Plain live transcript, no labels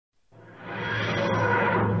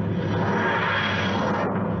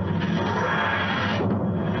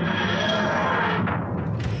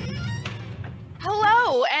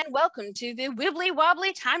welcome to the Wibbly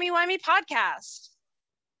Wobbly Timey-Wimey podcast.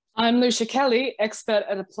 I'm Lucia Kelly, expert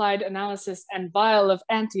at applied analysis and vial of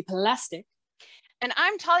anti-plastic. And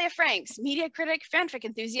I'm Talia Franks, media critic, fanfic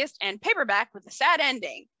enthusiast, and paperback with a sad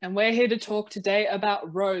ending. And we're here to talk today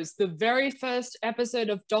about Rose, the very first episode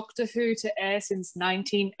of Doctor Who to air since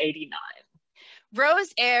 1989.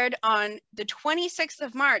 Rose aired on the 26th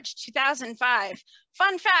of March, 2005.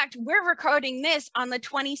 Fun fact, we're recording this on the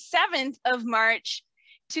 27th of March,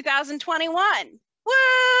 2021. Woo!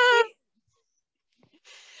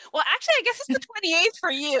 Well, actually, I guess it's the 28th for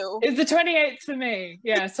you. It's the 28th for me.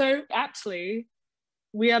 Yeah, so aptly,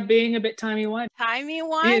 we are being a bit timey-wimey.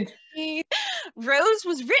 Timey-wimey. Rose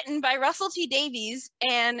was written by Russell T Davies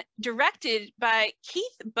and directed by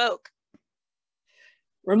Keith Boak.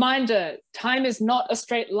 Reminder, time is not a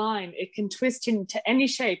straight line. It can twist into any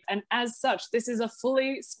shape. And as such, this is a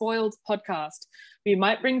fully spoiled podcast. We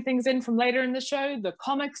might bring things in from later in the show, the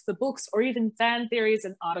comics, the books, or even fan theories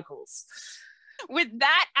and articles. With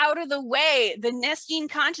that out of the way, the Nestine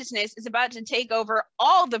consciousness is about to take over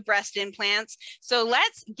all the breast implants. So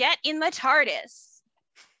let's get in the TARDIS.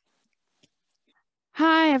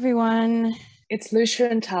 Hi, everyone. It's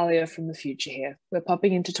Lucia and Talia from the future here. We're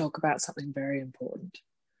popping in to talk about something very important.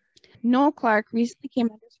 Noel Clarke recently came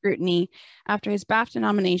under scrutiny after his BAFTA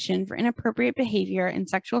nomination for inappropriate behavior and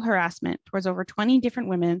sexual harassment towards over 20 different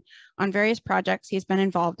women on various projects he has been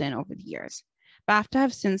involved in over the years. BAFTA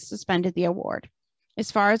have since suspended the award. As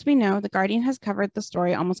far as we know, The Guardian has covered the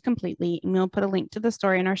story almost completely, and we'll put a link to the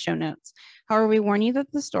story in our show notes. However, we warn you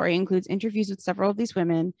that the story includes interviews with several of these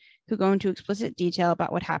women who go into explicit detail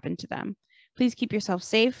about what happened to them. Please keep yourself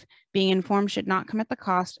safe. Being informed should not come at the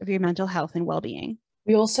cost of your mental health and well-being.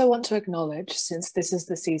 We also want to acknowledge, since this is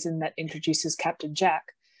the season that introduces Captain Jack,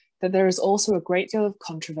 that there is also a great deal of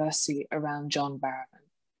controversy around John Barrowman.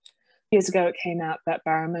 Years ago, it came out that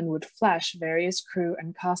Barrowman would flash various crew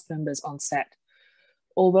and cast members on set.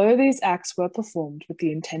 Although these acts were performed with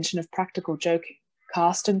the intention of practical joking,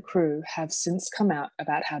 cast and crew have since come out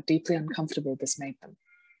about how deeply uncomfortable this made them.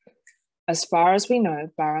 As far as we know,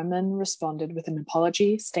 Barrowman responded with an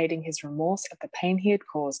apology, stating his remorse at the pain he had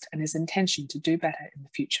caused and his intention to do better in the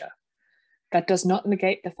future. That does not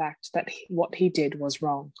negate the fact that what he did was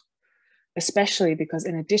wrong, especially because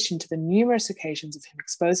in addition to the numerous occasions of him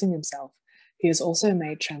exposing himself, he has also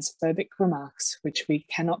made transphobic remarks which we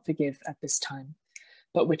cannot forgive at this time,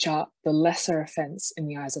 but which are the lesser offence in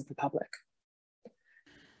the eyes of the public.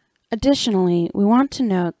 Additionally, we want to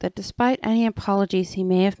note that despite any apologies he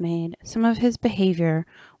may have made, some of his behavior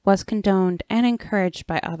was condoned and encouraged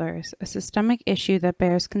by others, a systemic issue that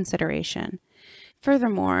bears consideration.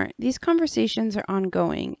 Furthermore, these conversations are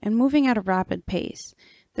ongoing and moving at a rapid pace.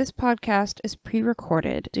 This podcast is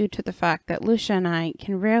pre-recorded due to the fact that Lucia and I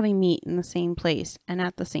can rarely meet in the same place and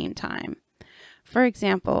at the same time. For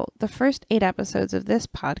example, the first 8 episodes of this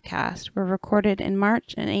podcast were recorded in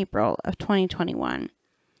March and April of 2021.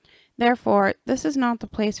 Therefore, this is not the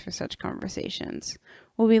place for such conversations.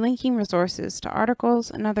 We'll be linking resources to articles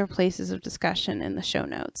and other places of discussion in the show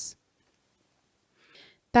notes.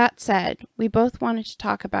 That said, we both wanted to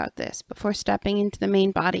talk about this before stepping into the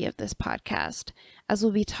main body of this podcast, as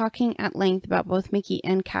we'll be talking at length about both Mickey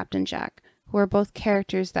and Captain Jack, who are both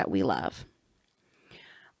characters that we love.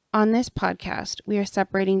 On this podcast, we are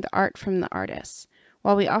separating the art from the artists.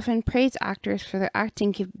 While we often praise actors for their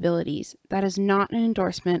acting capabilities, that is not an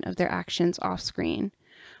endorsement of their actions off-screen.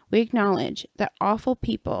 We acknowledge that awful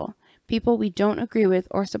people we don't agree with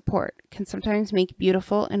or support, can sometimes make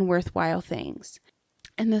beautiful and worthwhile things.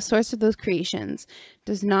 And the source of those creations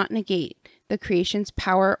does not negate the creation's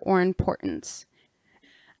power or importance.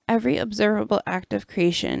 Every observable act of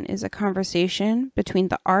creation is a conversation between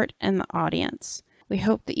the art and the audience. We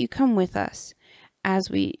hope that you come with us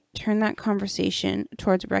as we turn that conversation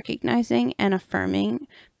towards recognizing and affirming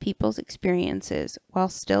people's experiences while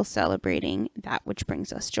still celebrating that which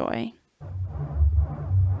brings us joy.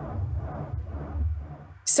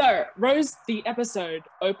 So, Rose, the episode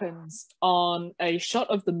opens on a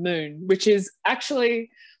shot of the moon, which is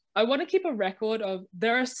actually, I want to keep a record of,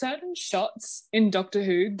 there are certain shots in Doctor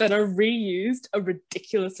Who that are reused a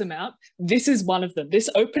ridiculous amount. This is one of them. This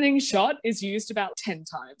opening shot is used about 10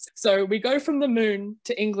 times. So we go from the moon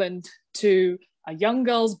to England to a young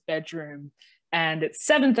girl's bedroom, and it's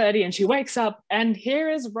 7:30 and she wakes up, and here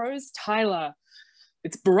is Rose Tyler.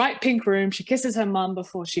 It's a bright pink room. She kisses her mum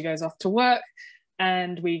before she goes off to work,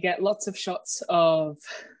 and we get lots of shots of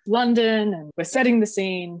London, and we're setting the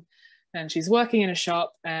scene. And she's working in a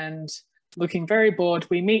shop and looking very bored.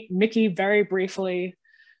 We meet Mickey very briefly,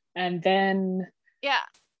 and then... Yeah,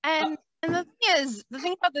 and And the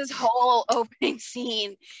thing about this whole opening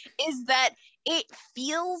scene is that it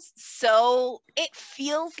feels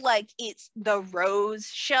like it's the Rose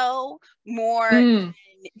show more than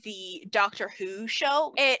the Doctor Who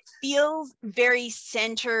show. It feels very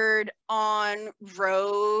centered on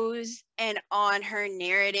Rose and on her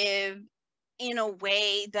narrative in a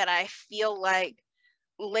way that I feel like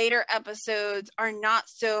later episodes are not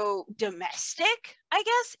so domestic, I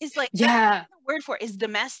guess, is like, yeah, the word for it is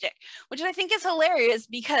domestic, which I think is hilarious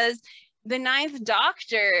because the Ninth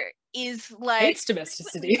Doctor is like, it's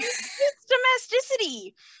domesticity. It's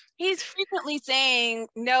domesticity. He's frequently saying,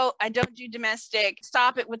 no, I don't do domestic,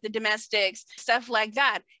 stop it with the domestics, stuff like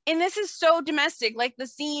that. And this is so domestic, like the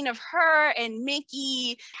scene of her and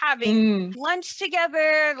Mickey having lunch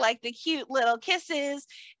together, like the cute little kisses,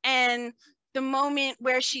 and the moment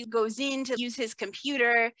where she goes in to use his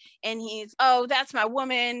computer and he's, oh, that's my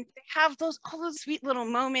woman. They have all those sweet little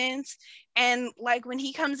moments. And like when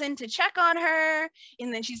he comes in to check on her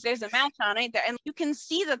and then she says a mouse on it, and you can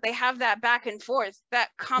see that they have that back and forth, that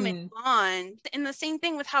common bond. And the same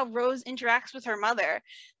thing with how Rose interacts with her mother.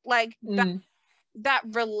 Like that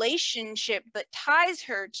relationship that ties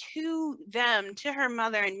her to them, to her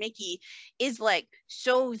mother and Mickey, is like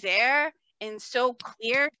so there and so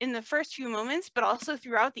clear in the first few moments, but also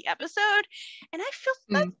throughout the episode. And I feel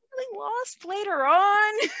that's really lost later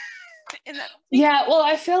on. Yeah, well,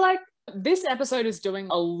 I feel like this episode is doing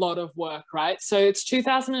a lot of work, right? So it's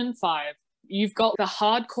 2005. You've got the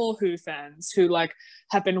hardcore Who fans who like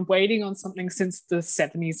have been waiting on something since the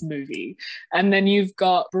 70s movie. And then you've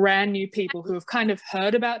got brand new people who have kind of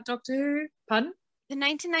heard about Doctor Who. Pardon? The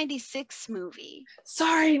 1996 movie.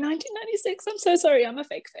 Sorry, 1996. I'm so sorry. I'm a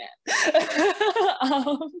fake fan.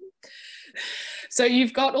 So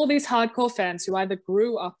you've got all these hardcore fans who either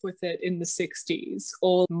grew up with it in the 60s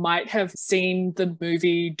or might have seen the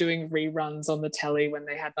movie doing reruns on the telly when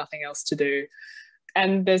they had nothing else to do.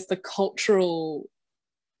 And there's the cultural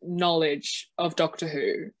knowledge of Doctor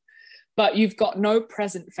Who. But you've got no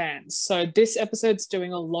present fans. So this episode's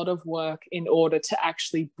doing a lot of work in order to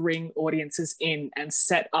actually bring audiences in and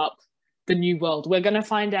set up the new world. We're going to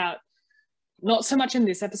find out, not so much in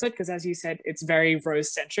this episode, because as you said, it's very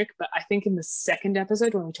Rose-centric, but I think in the second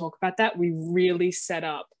episode, when we talk about that, we really set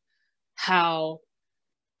up how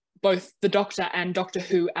both the Doctor and Doctor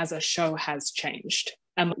Who as a show has changed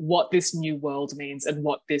and what this new world means and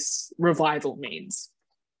what this revival means.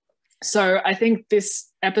 So I think this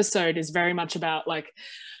episode is very much about like,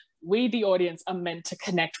 we, the audience, are meant to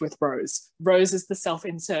connect with Rose. Rose is the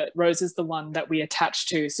self-insert. Rose is the one that we attach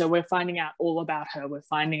to. So we're finding out all about her. We're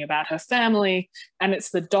finding about her family. And it's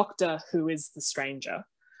the Doctor who is the stranger.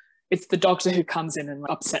 It's the Doctor who comes in and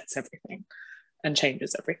upsets everything and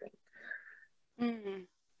changes everything. Mm-hmm.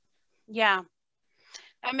 Yeah,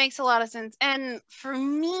 that makes a lot of sense. And for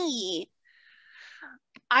me,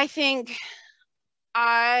 I think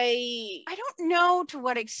I don't know to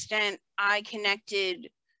what extent I connected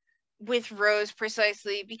with Rose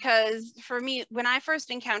precisely, because for me, when I first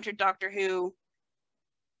encountered Doctor Who,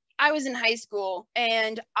 I was in high school,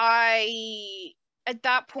 and at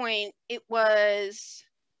that point, it was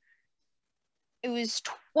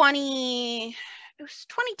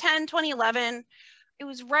 2010, 2011. It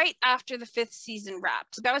was right after the 5th season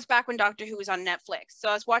wrapped. So that was back when Doctor Who was on Netflix. So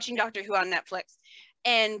I was watching Doctor Who on Netflix.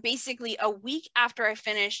 And basically a week after I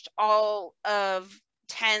finished all of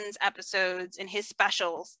Ten's episodes and his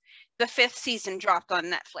specials, the 5th season dropped on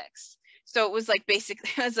Netflix. So it was like, basically,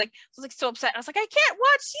 I was like so upset. I was like, I can't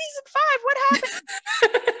watch season 5. What happened?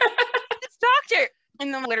 It's Doctor.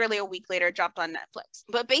 And then literally a week later, it dropped on Netflix.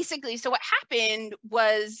 But basically, so what happened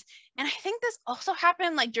was, and I think this also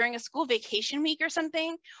happened like during a school vacation week or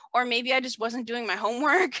something, or maybe I just wasn't doing my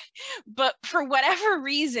homework. But for whatever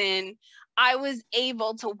reason, I was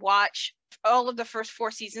able to watch all of the first 4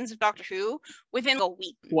 seasons of Doctor Who within a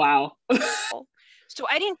week. Wow. So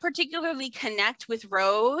I didn't particularly connect with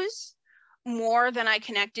Rose more than I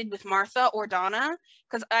connected with Martha or Donna,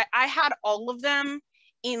 because I had all of them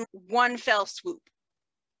in one fell swoop.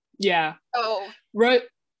 Yeah. Oh.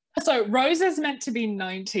 So Rose is meant to be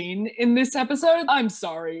 19 in this episode. I'm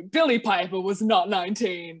sorry. Billie Piper was not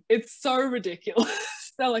 19. It's so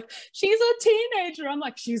ridiculous. They're like, she's a teenager. I'm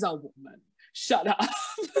like, she's a woman. Shut up.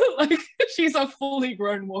 Like, she's a fully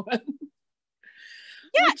grown woman.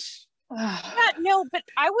 Yeah. Yeah, no, but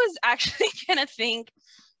I was actually gonna think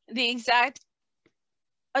the exact,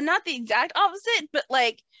 not the exact opposite, but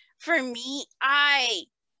like, for me, I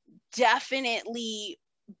definitely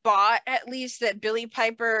bought at least that Billie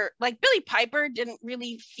Piper didn't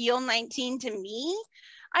really feel 19 to me,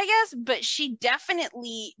 I guess, but she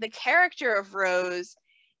definitely, the character of Rose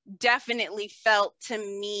definitely felt to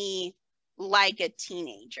me like a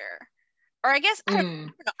teenager. Or I guess, I don't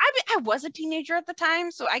know. I was a teenager at the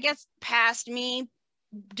time, so I guess past me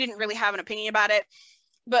didn't really have an opinion about it.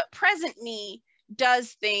 But present me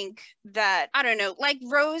does think that, I don't know, like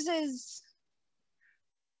Rose's,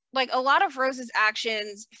 like a lot of Rose's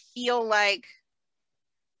actions feel like,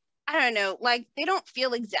 I don't know, like they don't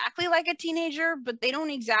feel exactly like a teenager, but they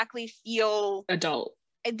don't exactly feel adult.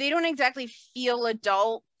 They don't exactly feel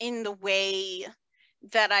adult in the way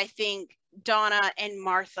that I think Donna and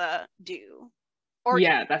Martha do. Or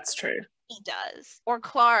yeah, that's true. He does. Or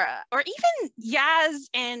Clara. Or even Yaz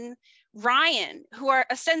and Ryan, who are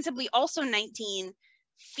ostensibly also 19,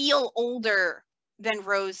 feel older than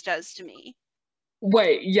Rose does to me.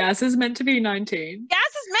 Wait, Yaz is meant to be 19? Yaz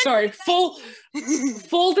is meant to be 19.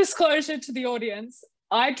 Full disclosure to the audience.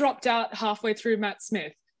 I dropped out halfway through Matt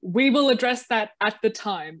Smith. We will address that at the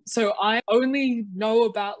time. So I only know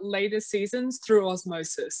about later seasons through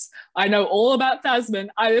osmosis. I know all about Thasmin.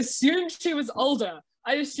 I assumed she was older.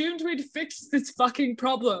 I assumed we'd fixed this fucking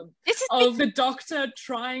problem of the Doctor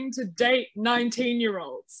trying to date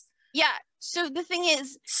 19-year-olds. Yeah, so the thing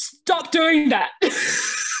is... Stop doing that!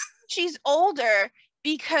 She's older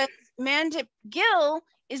because Mandip Gill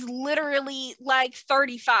is literally like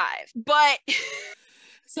 35, but...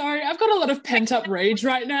 Sorry, I've got a lot of pent-up rage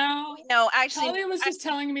right now. No, actually... Talia was just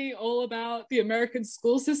telling me all about the American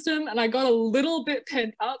school system, and I got a little bit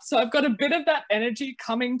pent up, so I've got a bit of that energy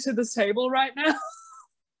coming to the table right now.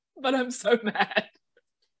 But I'm so mad.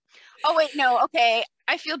 Oh, wait, no, okay.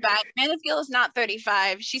 I feel bad. Mandip Gill is not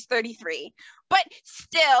 35. She's 33. But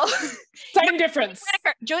still... Same difference.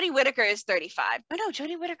 Jodie Whittaker is 35. Oh, no,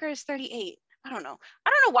 Jodie Whittaker is 38. I don't know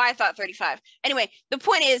why I thought 35. Anyway, the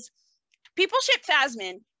point is, people ship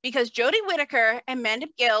Thasmin because Jodie Whittaker and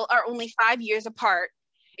Mandip Gill are only 5 years apart,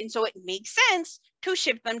 and so it makes sense to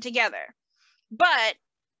ship them together. But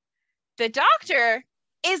the Doctor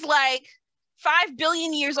is like 5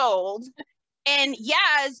 billion years old, and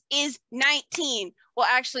Yaz is 19. Well,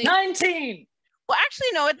 actually... 19! Well, actually,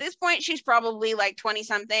 no, at this point, she's probably like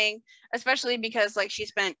 20-something, especially because like she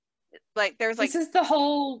spent, like, there's like... This is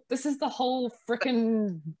the whole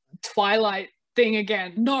freaking Twilight thing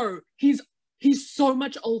again. No, he's so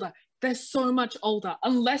much older. They're so much older.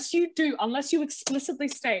 Unless you explicitly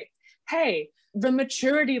state, hey, the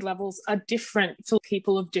maturity levels are different for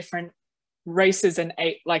people of different races and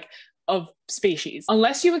of species.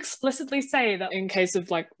 Unless you explicitly say that in case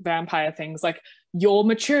of like vampire things, like your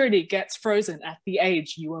maturity gets frozen at the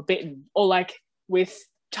age you are bitten. Or like with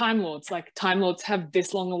Time Lords, like Time Lords have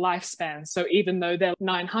this long a lifespan. So even though they're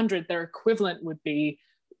 900, their equivalent would be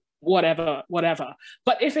whatever.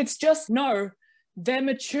 But if it's just no, their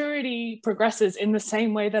maturity progresses in the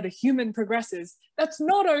same way that a human progresses, that's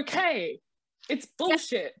not okay. It's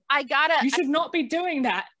bullshit. You should not be doing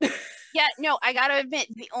that. Yeah, no, I gotta admit,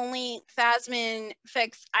 the only Thasmin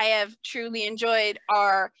fics I have truly enjoyed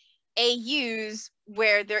are AUs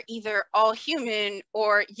where they're either all human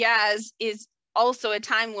or Yaz is also a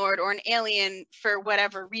Time Lord or an alien for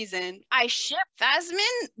whatever reason. I ship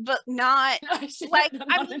Thasmin, but not like,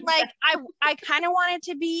 I mean, like, I kind of want it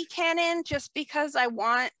to be canon just because I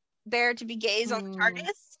want there to be gays on the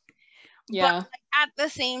TARDIS. Yeah. But like, at the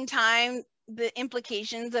same time, the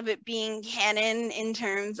implications of it being canon in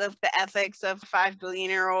terms of the ethics of a 5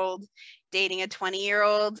 billion-year-old dating a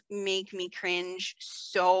 20-year-old make me cringe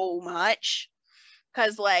so much.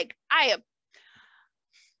 Because, like,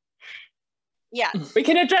 yeah. We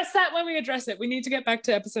can address that when we address it. We need to get back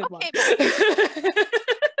to episode 1.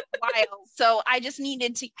 Wild. So I just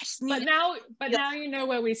needed to... But now you know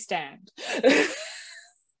where we stand.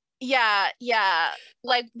 Yeah.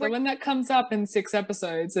 Like, so when that comes up in 6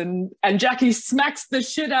 episodes and Jackie smacks the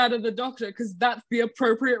shit out of the Doctor because that's the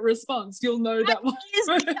appropriate response, you'll know that is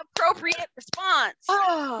the appropriate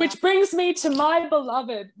response. Which brings me to my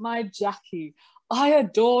beloved, my Jackie. I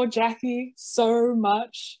adore Jackie so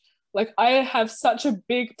much. Like, I have such a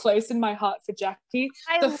big place in my heart for Jackie.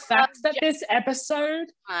 The fact that this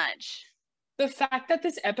episode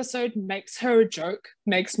makes her a joke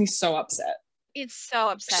makes me so upset. It's so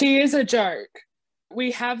upsetting. She is a joke.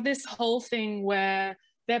 We have this whole thing where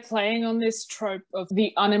they're playing on this trope of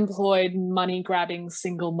the unemployed, money-grabbing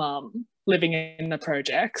single mum living in the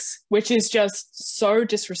projects, which is just so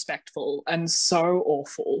disrespectful and so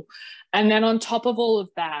awful. And then on top of all of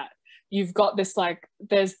that, you've got this, like,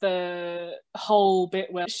 there's the whole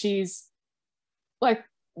bit where she's like,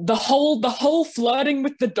 the whole flirting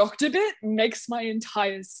with the Doctor bit makes my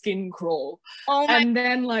entire skin crawl. And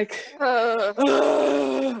then, like,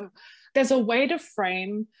 there's a way to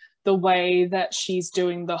frame the way that she's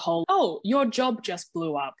doing the whole, oh, your job just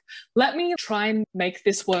blew up. Let me try and make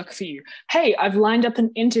this work for you. Hey, I've lined up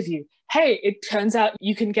an interview. Hey, it turns out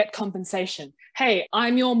you can get compensation. Hey,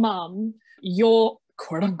 I'm your mum. You're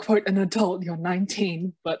quote unquote an adult. You're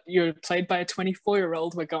 19, but you're played by a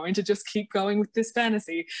 24-year-old. We're going to just keep going with this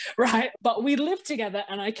fantasy, right? But we live together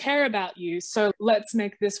and I care about you. So let's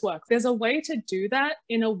make this work. There's a way to do that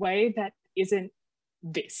in a way that isn't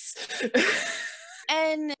this.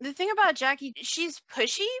 And the thing about Jackie, she's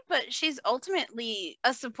pushy, but she's ultimately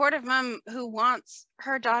a supportive mom who wants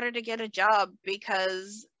her daughter to get a job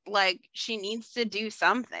because, like, she needs to do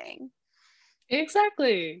something.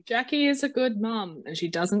 Exactly. Jackie is a good mom and she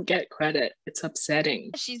doesn't get credit. It's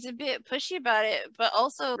upsetting. She's a bit pushy about it, but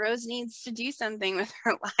also Rose needs to do something with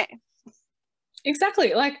her life.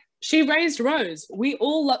 Exactly. Like, she raised Rose. We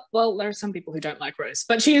all, well, there are some people who don't like Rose,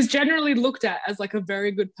 but she is generally looked at as like a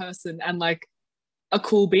very good person and like a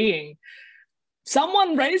cool being.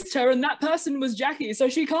 Someone raised her and that person was Jackie, so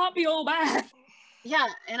she can't be all bad. Yeah,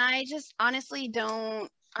 and I just honestly don't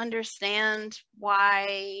understand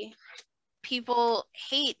why people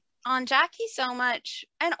hate on Jackie so much.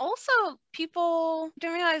 And also people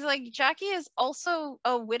don't realize, like, Jackie is also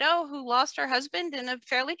a widow who lost her husband in a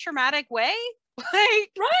fairly traumatic way.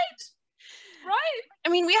 Like, right. I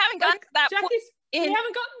mean, we haven't gotten to that point. We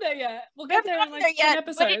haven't gotten there yet. We'll get there in like 10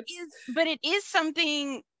 episodes. But it is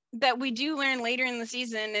something that we do learn later in the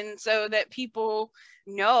season, and so that people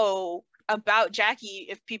know about Jackie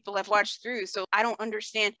if people have watched through. So I don't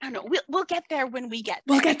understand. I don't know. We'll get there when we get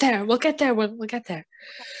there. We'll get there.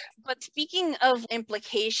 But speaking of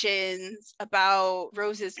implications about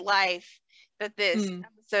Rose's life that this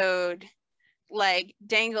episode like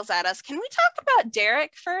dangles at us, can we talk about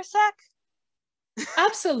Derek for a sec?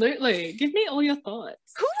 Absolutely. Give me all your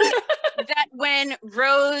thoughts. That when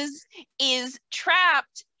Rose is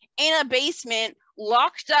trapped in a basement,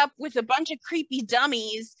 locked up with a bunch of creepy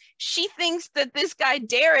dummies, she thinks that this guy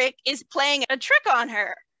Derek is playing a trick on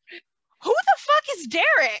her. Who the fuck is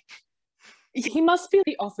Derek? He must be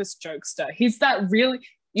the office jokester. He's that really,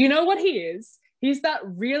 you know what he is? He's that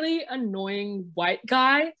really annoying white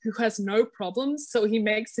guy who has no problems, so he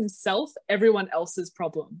makes himself everyone else's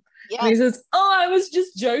problem. Yeah. And he says, oh, I was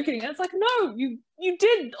just joking. And it's like, no, you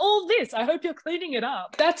did all this. I hope you're cleaning it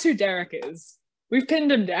up. That's who Derek is. We've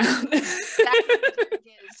pinned him down. That's who Derek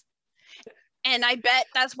is. And I bet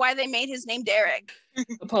that's why they made his name Derek.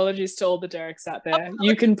 Apologies to all the Dereks out there.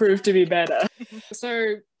 You can prove to be better.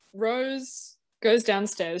 So Rose goes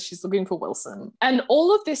downstairs. She's looking for Wilson. And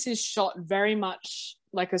all of this is shot very much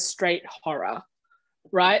like a straight horror,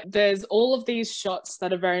 right? There's all of these shots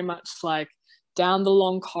that are very much like down the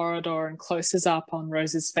long corridor and closes up on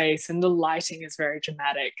Rose's face, and the lighting is very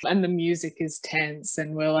dramatic and the music is tense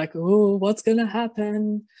and we're like, oh, what's gonna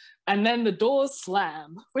happen? And then the doors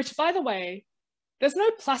slam, which, by the way, there's no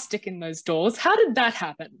plastic in those doors. How did that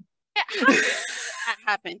happen? Yeah, how did that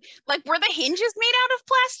happen? Like, were the hinges made out of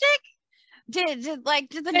plastic? Did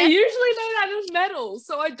the They're usually made out of metal,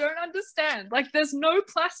 so I don't understand. Like, there's no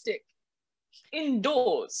plastic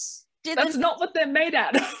indoors. That's not what they're made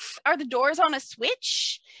out of. Are the doors on a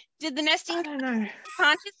switch? Did the nesting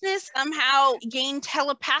consciousness somehow gain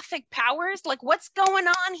telepathic powers? Like, what's going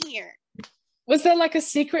on here? Was there like a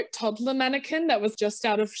secret toddler mannequin that was just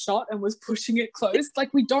out of shot and was pushing it closed?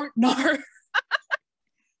 Like, we don't know.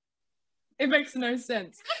 It makes no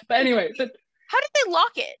sense. But anyway. How did they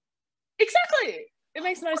lock it? Exactly. It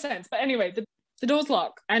makes no sense. But anyway, the door's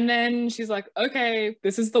locked. And then she's like, okay,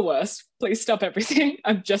 this is the worst. Please stop everything.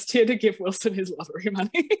 I'm just here to give Wilson his lottery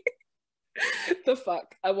money. The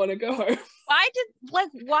fuck? I want to go home.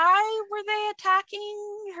 Why were they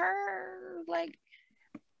attacking her? Like,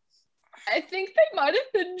 I think they might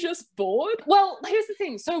have been just bored. Well, here's the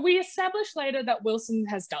thing. So we established later that Wilson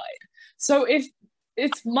has died. So if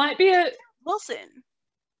it might be a... Wilson.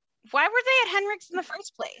 Why were they at Henrik's in the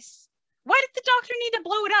first place? Why did the doctor need to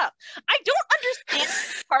blow it up? I don't understand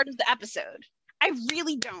this part of the episode. I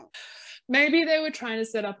really don't. Maybe they were trying to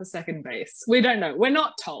set up a second base. We don't know. We're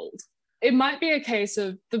not told. It might be a case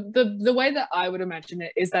of the way that I would imagine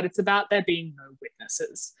it is that it's about there being no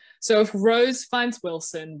witnesses. So if Rose finds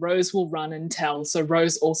Wilson, Rose will run and tell. So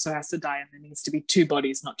Rose also has to die, and there needs to be two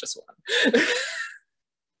bodies, not just one.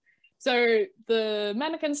 So the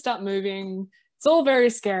mannequins start moving. It's all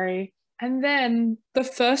very scary. And then the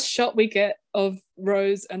first shot we get of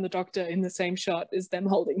Rose and the doctor in the same shot is them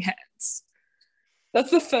holding hands.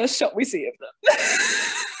 That's the first shot we see of them.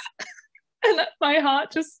 And my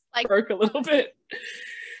heart just broke a little bit.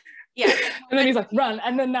 Yeah. And then he's like, run.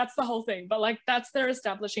 And then that's the whole thing. But like, that's their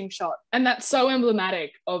establishing shot. And that's so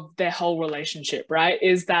emblematic of their whole relationship, right?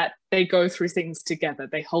 Is that they go through things together.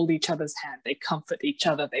 They hold each other's hand. They comfort each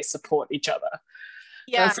other. They support each other.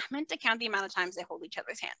 Yeah. I meant to count the amount of times they hold each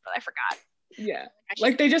other's hand, but I forgot. Yeah.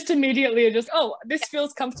 Like they just immediately are just, oh, this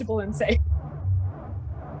feels comfortable and safe.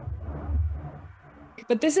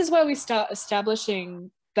 But this is where we start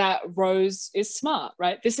establishing that Rose is smart,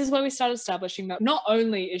 right? This is where we start establishing that not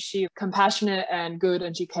only is she compassionate and good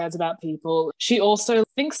and she cares about people, she also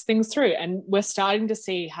thinks things through, and we're starting to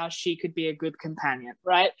see how she could be a good companion,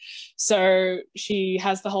 right? So she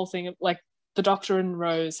has the whole thing of like the Doctor and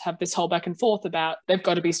Rose have this whole back and forth about they've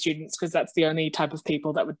got to be students because that's the only type of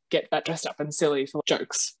people that would get that dressed up and silly for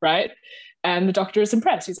jokes, right? And the Doctor is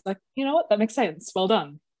impressed. He's like, you know what? That makes sense. Well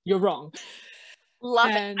done. You're wrong.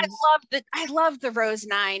 Love it. I love the Rose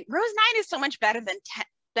 9. Rose 9 is so much better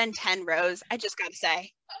than 10 Rose. I just gotta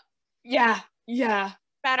say. Yeah.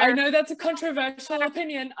 Better. I know that's a controversial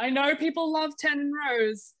opinion. I know people love 10 and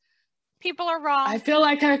Rose. People are wrong. I feel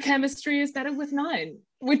like her chemistry is better with 9,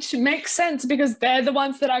 which makes sense because they're the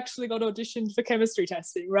ones that actually got auditioned for chemistry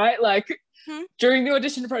testing, right? Like during the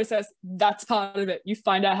audition process, that's part of it. You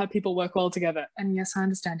find out how people work well together. And yes, I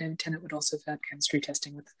understand David Tennant would also have had chemistry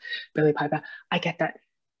testing with Billie Piper. I get that.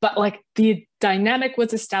 But like the dynamic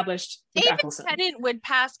was established with David Eccleston. Tennant would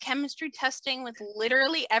pass chemistry testing with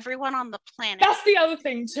literally everyone on the planet. That's the other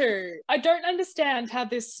thing too. I don't understand how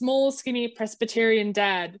this small, skinny Presbyterian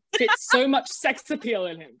dad fits so much sex appeal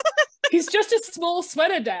in him. He's just a small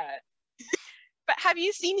sweater dad. But have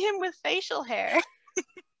you seen him with facial hair?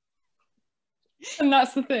 And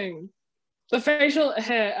that's the thing. The facial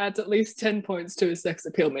hair adds at least 10 points to his sex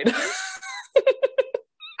appeal meter.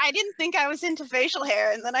 I didn't think I was into facial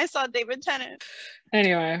hair, and then I saw David Tennant.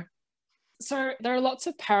 Anyway, so there are lots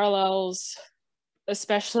of parallels,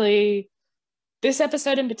 especially this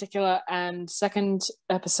episode in particular and second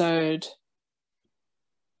episode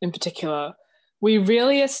in particular. We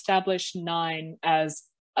really established 9 as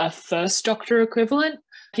a first Doctor equivalent.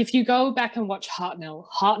 If you go back and watch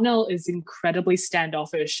Hartnell is incredibly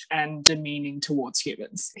standoffish and demeaning towards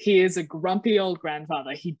humans. He is a grumpy old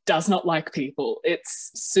grandfather. He does not like people.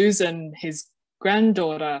 It's Susan, his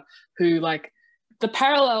granddaughter, who like the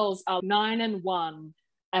parallels are 9 and 1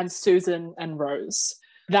 and Susan and Rose.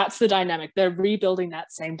 That's the dynamic. They're rebuilding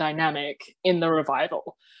that same dynamic in the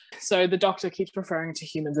revival. So the Doctor keeps referring to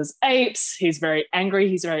humans as apes. He's very angry.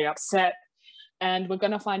 He's very upset. And we're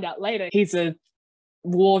going to find out later he's a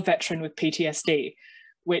war veteran with PTSD,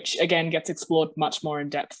 which again gets explored much more in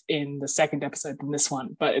depth in the second episode than this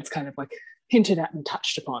one, but it's kind of like hinted at and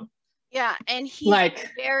touched upon. Yeah, and he's like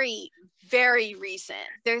very, very recent.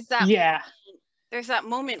 There's that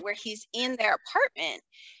moment where he's in their apartment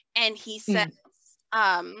and he says,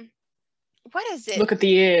 what is it? Look at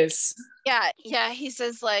the ears. Yeah, he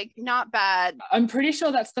says like, not bad. I'm pretty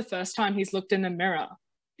sure that's the first time he's looked in a mirror.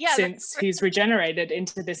 Yeah, since he's regenerated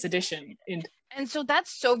into this edition. And so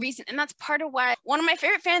that's so recent. And that's part of why one of my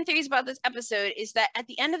favorite fan theories about this episode is that at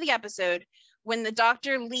the end of the episode, when the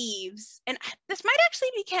Doctor leaves, and this might actually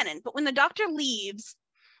be canon, but when the Doctor leaves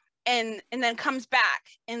and then comes back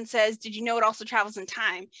and says, did you know it also travels in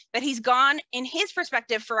time? That he's gone in his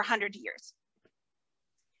perspective for 100 years.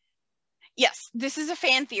 Yes, this is a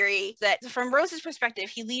fan theory that from Rose's perspective,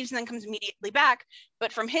 he leaves and then comes immediately back.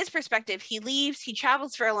 But from his perspective, he leaves, he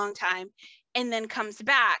travels for a long time, and then comes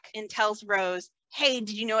back and tells Rose, hey,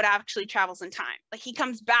 did you know it actually travels in time? Like he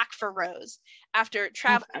comes back for Rose after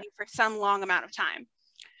traveling for some long amount of time.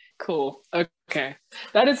 Cool. Okay.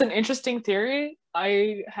 That is an interesting theory.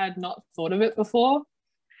 I had not thought of it before.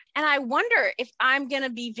 And I wonder if I'm going to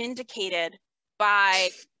be vindicated by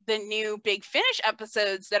the new Big Finish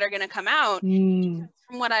episodes that are going to come out. From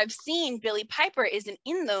what I've seen, Billie Piper isn't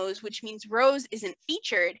in those, which means Rose isn't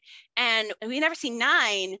featured. And we never see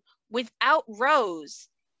 9 without Rose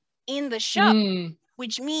in the show,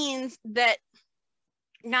 which means that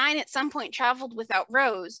 9 at some point traveled without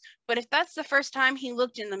Rose. But if that's the first time he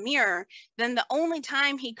looked in the mirror, then the only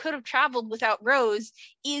time he could have traveled without Rose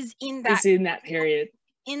is in that period.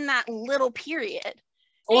 In that little period.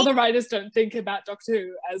 All the writers don't think about Doctor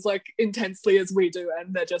Who as like intensely as we do,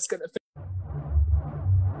 and they're just gonna.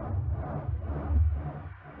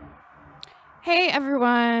 Hey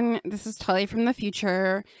everyone, this is Tully from the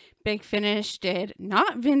future. Big Finish did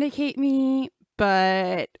not vindicate me,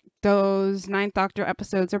 but those 9th Doctor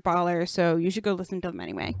episodes are ballers, so you should go listen to them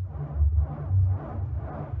anyway.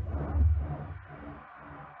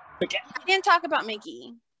 Okay. We didn't talk about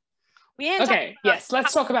Mickey.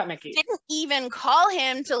 Let's talk about Mickey. Didn't even call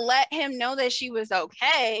him to let him know that she was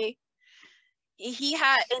okay. he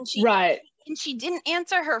had, and she didn't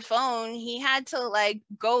answer her phone. He had to like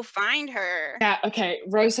go find her. Yeah, okay.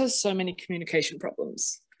 Rose has so many communication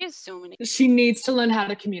problems. She has so many. She needs to learn how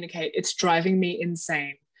to communicate. It's driving me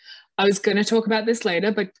insane. I was going to talk about this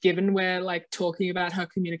later, but given we're like talking about her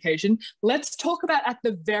communication, let's talk about at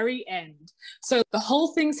the very end. So the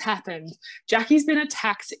whole thing's happened. Jackie's been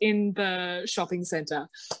attacked in the shopping center.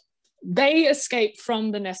 They escape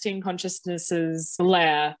from the nesting consciousness's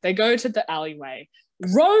lair. They go to the alleyway.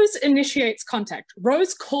 Rose initiates contact.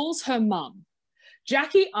 Rose calls her mum.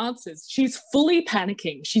 Jackie answers. She's fully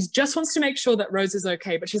panicking. She just wants to make sure that Rose is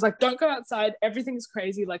okay, but she's like, don't go outside. Everything's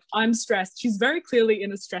crazy. Like, I'm stressed. She's very clearly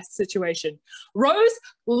in a stressed situation. Rose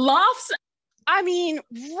laughs. I mean,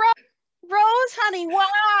 Rose, honey,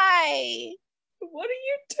 why? What are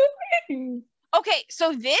you doing? Okay,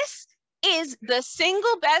 so this is the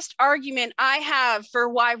single best argument I have for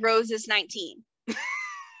why Rose is 19.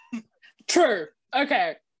 True.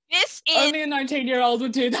 Okay. This is only a 19-year-old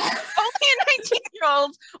would do that. Only a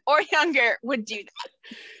 19-year-old or younger would do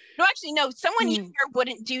that. No, actually, no. Someone younger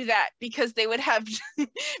wouldn't do that because they would have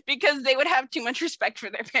too much respect for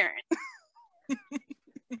their parent.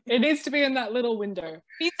 It needs to be in that little window.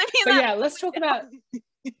 But yeah, let's talk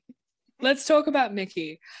about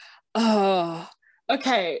Mickey. Oh,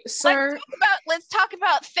 okay. So let's talk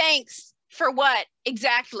about thanks for what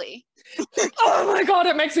exactly? Oh my God,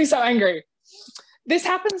 it makes me so angry. This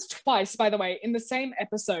happens twice, by the way, in the same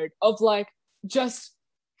episode of like just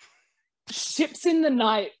ships in the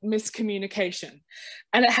night miscommunication.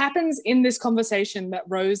 And it happens in this conversation that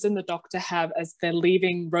Rose and the doctor have as they're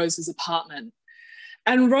leaving Rose's apartment.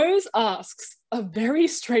 And Rose asks a very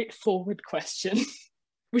straightforward question,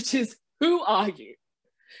 which is, who are you?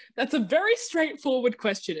 That's a very straightforward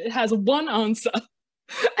question. It has one answer.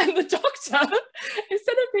 And the doctor,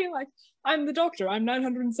 instead of being like, I'm the doctor, I'm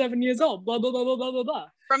 907 years old, blah, blah, blah, blah, blah, blah, blah.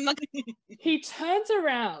 He turns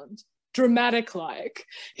around, dramatic like.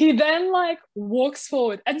 He then like walks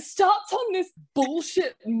forward and starts on this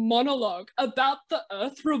bullshit monologue about the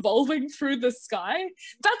earth revolving through the sky.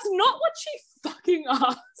 That's not what she fucking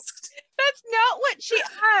asked. That's not what she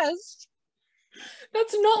asked.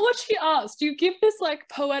 That's not what she asked. You give this like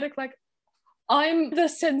poetic, like, I'm the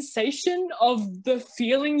sensation of the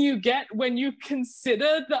feeling you get when you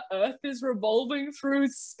consider the earth is revolving through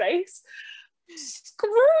space. Screw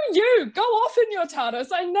you. Go off in your TARDIS.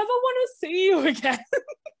 I never want to see you again.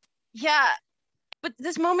 Yeah. But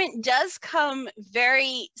this moment does come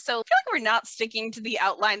very, so I feel like we're not sticking to the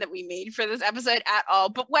outline that we made for this episode at all,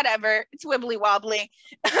 but whatever. It's wibbly wobbly.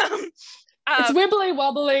 It's wibbly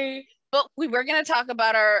wobbly. But we were going to talk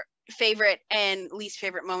about our favorite and least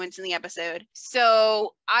favorite moments in the episode.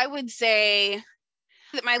 So I would say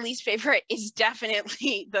that my least favorite is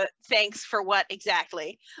definitely the thanks for what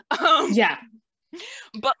exactly. Yeah.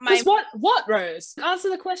 But my what Rose? Answer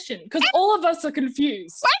the question, because all of us are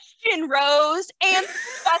confused. Question, Rose, and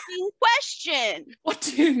fucking question. What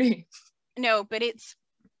do you mean? No, but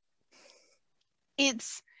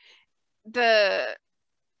it's the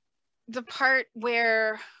part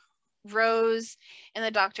where Rose and the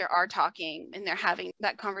doctor are talking and they're having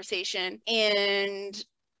that conversation and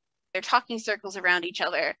they're talking circles around each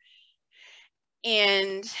other,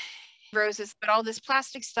 and Rose says, but all this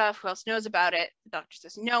plastic stuff, who else knows about it? The doctor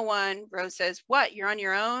says, no one. Rose says, what, you're on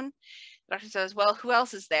your own? The doctor says, well, who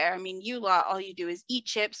else is there? I mean, you lot, all you do is eat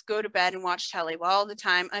chips, go to bed, and watch telly, while all the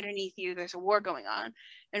time underneath you there's a war going on.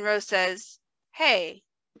 And Rose says, hey,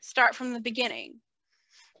 start from the beginning.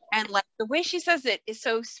 And like the way she says it is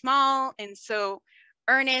so small and so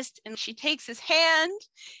earnest, and she takes his hand,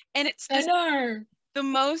 and it's just the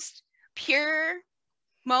most pure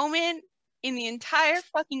moment in the entire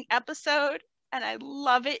fucking episode, and I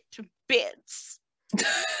love it to bits.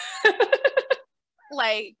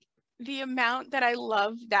 Like, the amount that I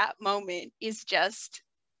love that moment is just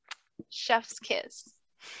chef's kiss.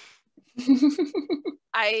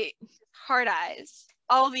 Hard eyes,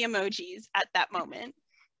 all the emojis at that moment.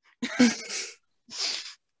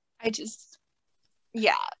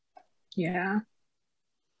 Yeah.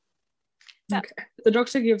 Okay. The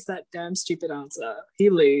doctor gives that damn stupid answer. He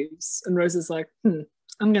leaves, and Rose is like,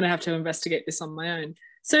 I'm gonna have to investigate this on my own.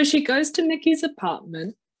 So she goes to Mickey's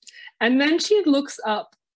apartment, and then she looks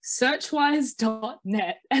up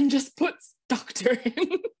searchwise.net and just puts doctor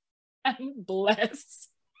in, and bless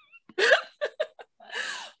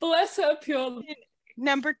her purely.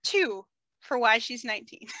 Number 2 for why she's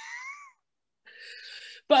 19.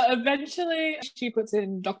 But eventually she puts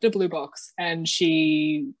in Dr. Blue Box, and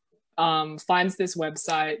she finds this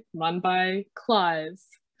website run by Clive.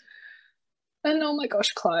 And oh my gosh,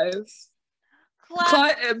 Clive.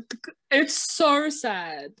 It's so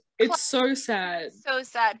sad. It's so sad. So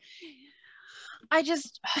sad.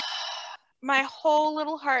 My whole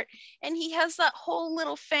little heart. And he has that whole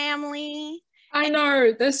little family. I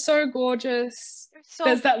know, they're so gorgeous.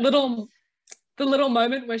 There's that little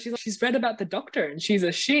moment where she's read about the doctor and she's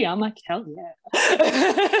a she. I'm like, hell yeah.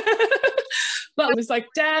 But it was like,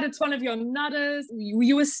 Dad, it's one of your nutters.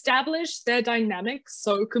 You established their dynamic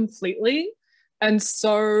so completely and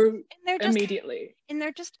so immediately. And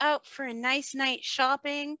they're just out for a nice night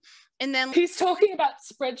shopping. And then he's talking about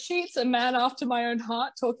spreadsheets, a man after my own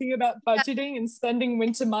heart, talking about budgeting and spending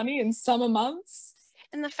winter money in summer months.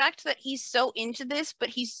 And the fact that he's so into this, but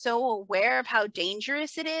he's so aware of how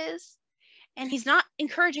dangerous it is. And he's not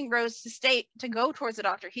encouraging Rose to go towards the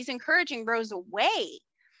doctor. He's encouraging Rose away.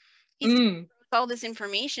 He's giving Rose all this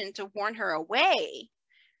information to warn her away.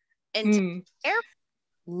 And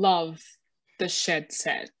love the shed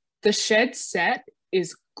set. The shed set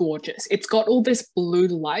is gorgeous. It's got all this blue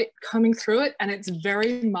light coming through it, and it's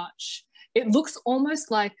very much, it looks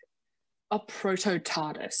almost like a proto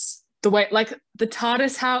TARDIS. The way, like the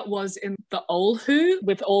TARDIS, how it was in the old Who,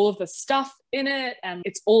 with all of the stuff in it, and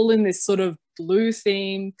it's all in this sort of blue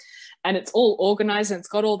theme, and it's all organized, and it's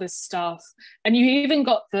got all this stuff. And you even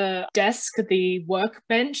got the desk, the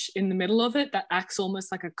workbench in the middle of it that acts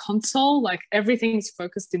almost like a console, like everything's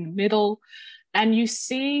focused in the middle. And you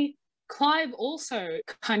see Clive also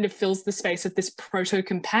kind of fills the space of this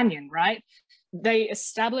proto-companion, right? They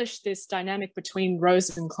establish this dynamic between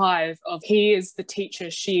Rose and Clive of he is the teacher,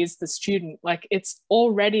 she is the student. Like it's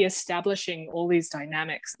already establishing all these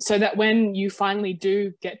dynamics so that when you finally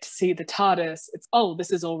do get to see the TARDIS, it's, oh,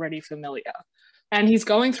 this is already familiar. And he's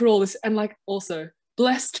going through all this, and like also,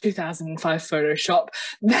 bless 2005 Photoshop,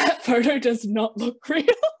 that photo does not look real.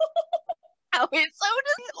 Oh, it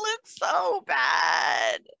doesn't look so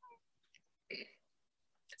bad.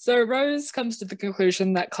 So Rose comes to the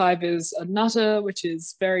conclusion that Clive is a nutter, which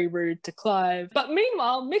is very rude to Clive. But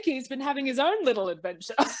meanwhile, Mickey's been having his own little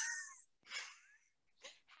adventure.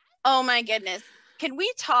 Oh my goodness. Can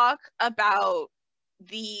we talk about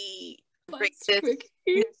the racist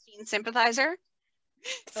nesting sympathizer?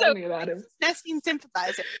 Tell me about him. Nesting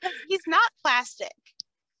sympathizer. He's not plastic.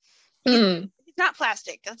 He's not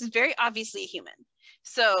plastic. That's very obviously a human.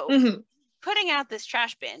 So putting out this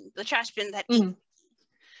trash bin, the trash bin that eats,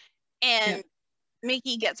 and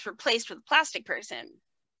Mickey gets replaced with a plastic person.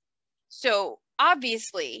 So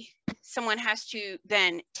obviously someone has to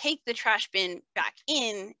then take the trash bin back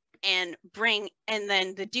in and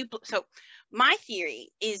then the duplicate. So my theory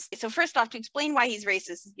is, so first off, to explain why he's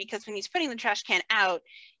racist is because when he's putting the trash can out,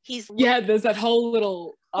 there's that whole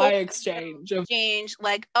little eye exchange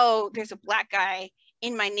like, oh, there's a black guy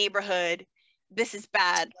in my neighborhood, this is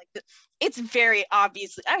bad. Like it's very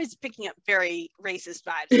obviously, I was picking up very racist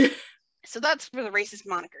vibes. So that's where the racist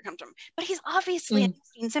moniker comes from. But he's obviously a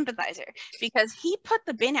nesting sympathizer because he put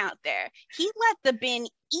the bin out there. He let the bin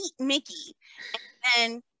eat Mickey,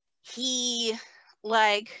 and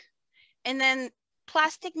then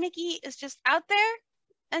plastic Mickey is just out there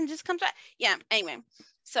and just comes back. Yeah, anyway.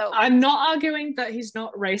 So I'm not arguing that he's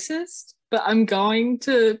not racist, but I'm going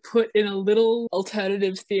to put in a little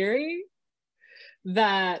alternative theory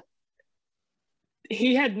that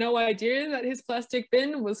he had no idea that his plastic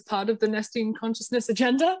bin was part of the nesting consciousness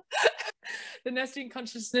agenda. The nesting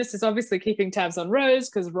consciousness is obviously keeping tabs on Rose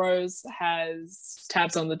because Rose has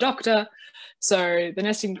tabs on the doctor. So the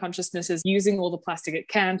nesting consciousness is using all the plastic it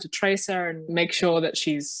can to trace her and make sure that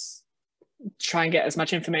she's trying to get as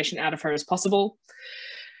much information out of her as possible.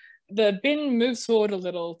 The bin moves forward a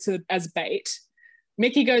little as bait.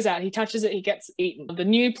 Mickey goes out, he touches it, he gets eaten. The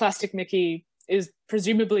new plastic Mickey is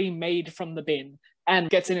presumably made from the bin and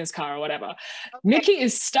gets in his car or whatever. Okay. Mickey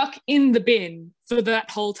is stuck in the bin for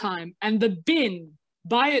that whole time, and the bin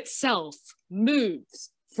by itself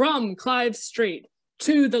moves from Clive Street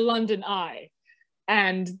to the London Eye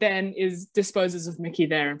and then disposes of Mickey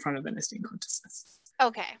there in front of the nesting consciousness.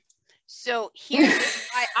 Okay, so here's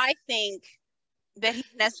why I think that he's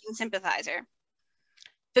a nesting sympathizer.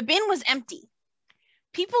 The bin was empty.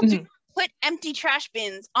 People do not put empty trash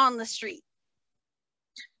bins on the street.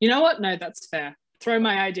 You know what? No, that's fair. Throw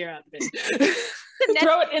my idea out the bin.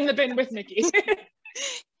 Throw it in the bin with Mickey.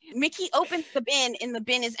 Mickey opens the bin and the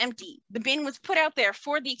bin is empty. The bin was put out there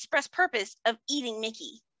for the express purpose of eating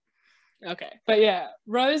Mickey. Okay. But yeah,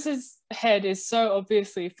 Rose's head is so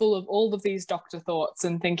obviously full of all of these doctor thoughts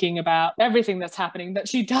and thinking about everything that's happening that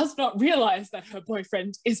she does not realize that her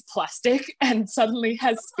boyfriend is plastic and suddenly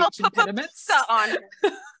has speech impediments.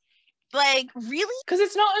 Like, really? Because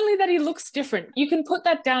it's not only that he looks different. You can put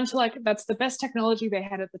that down to like, that's the best technology they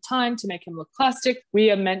had at the time to make him look plastic.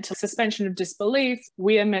 We are meant to suspension of disbelief.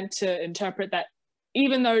 We are meant to interpret that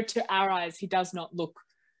even though to our eyes he does not look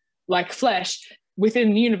like flesh,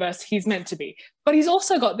 within the universe he's meant to be. But he's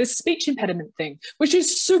also got this speech impediment thing, which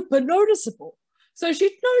is super noticeable. So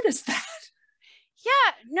she'd notice that.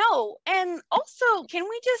 Yeah, no. And also, can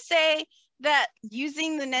we just say that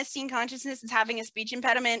using the Nestine consciousness as having a speech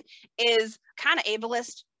impediment is kind of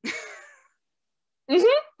ableist?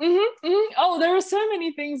 Oh, there are so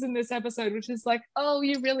many things in this episode which is like, oh,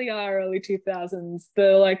 you really are early 2000s,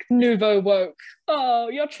 the like nouveau woke. Oh,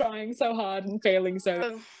 you're trying so hard and failing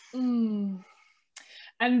so. And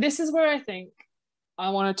this is where I think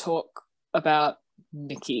I want to talk about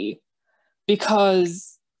Mickey,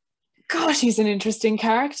 because gosh, he's an interesting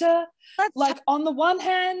character. Like, on the one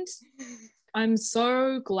hand, I'm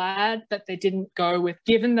so glad that they didn't go with,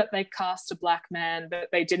 given that they cast a black man, that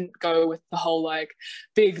they didn't go with the whole like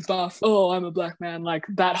big buff, oh, I'm a black man, like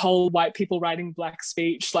that whole white people writing black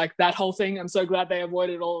speech, like that whole thing. I'm so glad they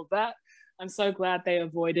avoided all of that. I'm so glad they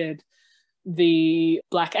avoided the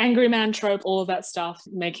black angry man trope, all of that stuff,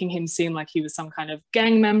 making him seem like he was some kind of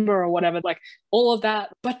gang member or whatever, like all of that.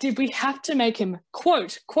 But did we have to make him,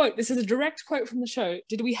 quote, this is a direct quote from the show,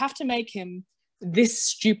 did we have to make him this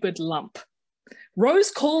stupid lump? Rose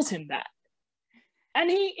calls him that. And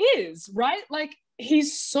he is, right? Like,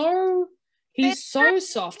 he's so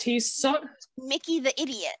soft. He's so... Mickey the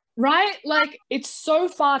idiot. Right? Like, it's so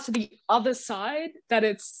far to the other side that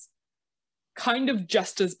it's kind of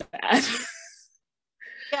just as bad.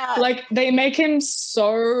 Yeah. Like, they make him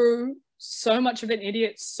so much of an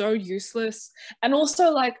idiot, so useless. And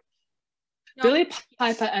also, like, Billy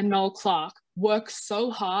Piper and Noel Clarke work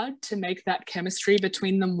so hard to make that chemistry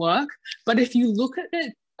between them work. But if you look at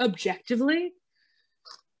it objectively,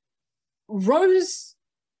 Rose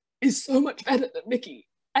is so much better than Mickey.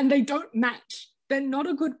 And they don't match. They're not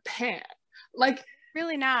a good pair. Like,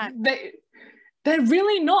 really not. They're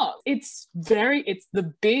really not. It's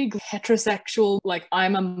the big heterosexual, like,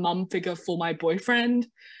 I'm a mum figure for my boyfriend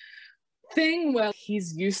thing where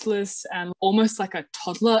he's useless and almost like a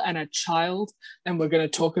toddler and a child. And we're going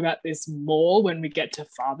to talk about this more when we get to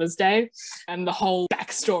Father's Day and the whole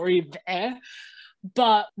backstory there.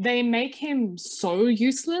 But they make him so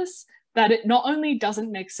useless that it not only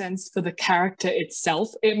doesn't make sense for the character itself,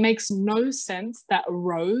 it makes no sense that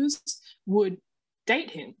Rose would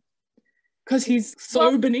date him because he's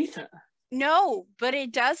so beneath her. No, but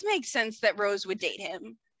it does make sense that Rose would date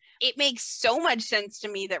him. It makes so much sense to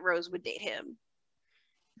me that Rose would date him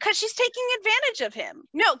because she's taking advantage of him.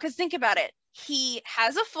 No, because think about it. He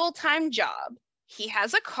has a full-time job. He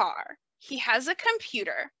has a car. He has a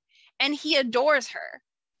computer, and he adores her.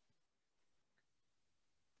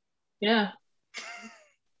 Yeah.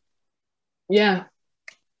 Yeah.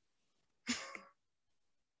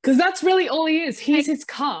 Because that's really all he is. He's his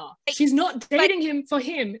car. She's not dating him for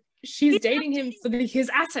him. She's dating him for his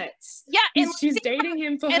assets. Yeah. And she's dating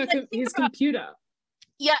him for his computer.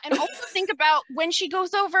 Yeah, and also think about when she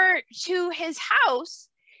goes over to his house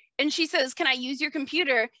and she says, can I use your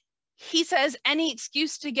computer? He says, any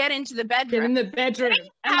excuse to get into the bedroom. Get in the bedroom.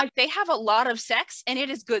 They have a lot of sex, and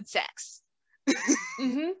it is good sex.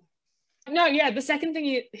 No, yeah, the second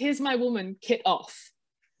thing, here's my woman, kit off.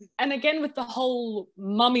 And again, with the whole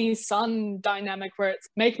mummy-son dynamic where it's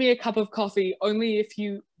make me a cup of coffee only if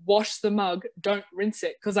you wash the mug, don't rinse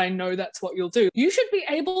it, because I know that's what you'll do. You should be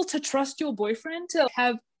able to trust your boyfriend to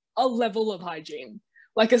have a level of hygiene,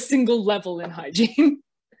 like a single level in hygiene.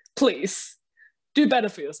 Please, do better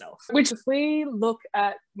for yourself. Which, if we look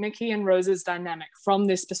at Mickey and Rose's dynamic from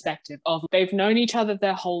this perspective of they've known each other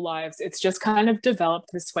their whole lives, it's just kind of developed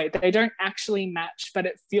this way. They don't actually match, but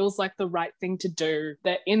it feels like the right thing to do.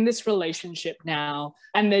 They're in this relationship now,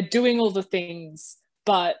 and they're doing all the things,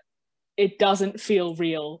 but it doesn't feel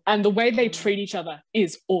real. And the way they treat each other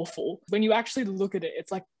is awful. When you actually look at it,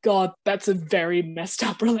 it's like, God, that's a very messed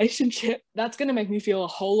up relationship. That's going to make me feel a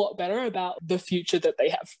whole lot better about the future that they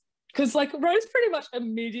have. Because, like, Rose pretty much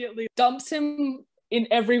immediately dumps him in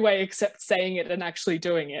every way except saying it and actually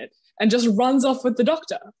doing it, and just runs off with the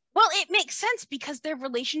doctor. Well, it makes sense because their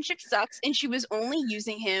relationship sucks and she was only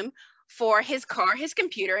using him for his car, his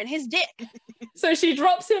computer, and his dick. So she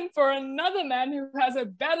drops him for another man who has a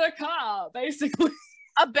better car, basically.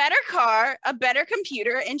 A better car, a better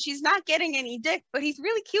computer, and she's not getting any dick, but he's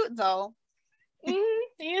really cute, though.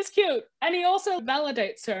 He is cute. And he also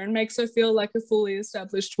validates her and makes her feel like a fully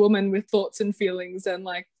established woman with thoughts and feelings and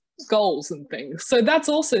like goals and things. So that's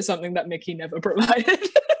also something that Mickey never provided.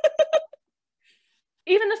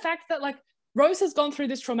 Even the fact that like Rose has gone through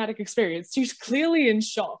this traumatic experience. She's clearly in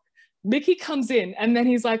shock. Mickey comes in and then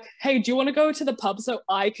he's like, hey, do you want to go to the pub so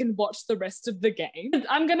I can watch the rest of the game?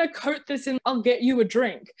 I'm going to coat this in, I'll get you a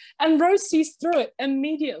drink. And Rose sees through it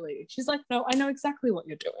immediately. She's like, no, I know exactly what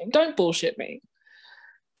you're doing. Don't bullshit me.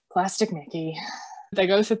 Plastic Mickey. They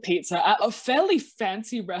go for pizza at a fairly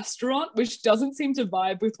fancy restaurant, which doesn't seem to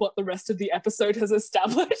vibe with what the rest of the episode has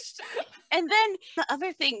established. And then the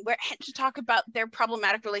other thing where to talk about their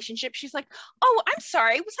problematic relationship, she's like, oh, I'm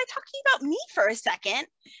sorry, was I talking about me for a second?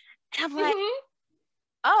 And I'm like,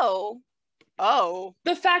 oh.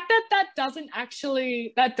 The fact that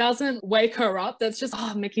doesn't wake her up, that's just,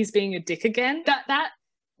 oh, Mickey's being a dick again. That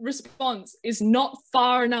response is not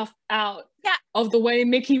far enough out of the way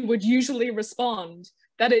Mickey would usually respond,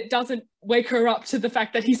 that it doesn't wake her up to the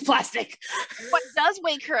fact that he's plastic. What does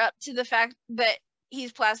wake her up to the fact that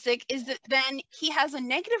he's plastic is that then he has a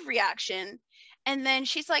negative reaction, and then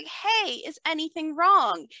she's like, hey, is anything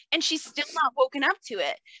wrong? And she's still not woken up to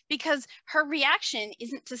it, because her reaction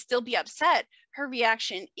isn't to still be upset. Her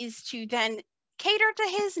reaction is to then cater to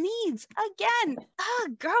his needs again.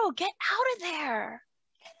 Girl, get out of there.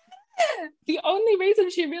 The only reason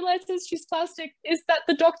she realizes she's plastic is that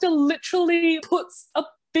the doctor literally puts a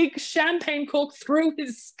big champagne cork through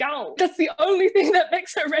his skull. That's the only thing that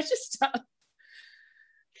makes her register.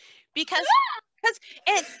 Because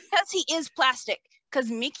he is plastic. Because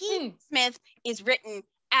Mickey Smith is written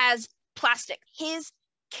as plastic. His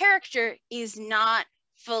character is not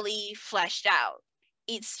fully fleshed out.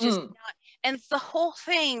 It's just not. And it's the whole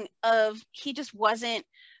thing of he just wasn't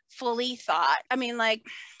fully thought. I mean, like,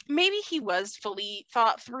 maybe he was fully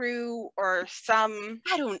thought through, or some,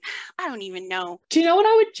 I don't even know. Do you know what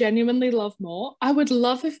I would genuinely love more? I would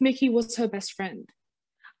love if Mickey was her best friend.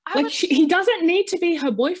 He doesn't need to be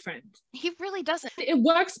her boyfriend. He really doesn't. It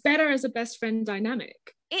works better as a best friend dynamic.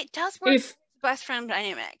 It does work as a best friend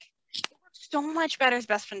dynamic. It works so much better as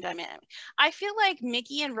best friend dynamic. I feel like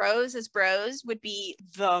Mickey and Rose as bros would be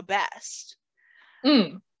the best.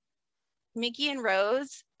 Mickey and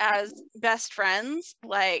Rose as best friends,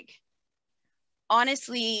 like,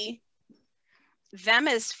 honestly, them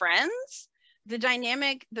as friends, the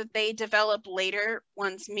dynamic that they develop later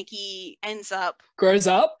once Mickey grows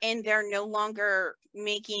up and they're no longer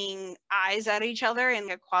making eyes at each other in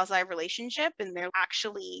a quasi relationship, and they're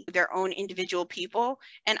actually their own individual people.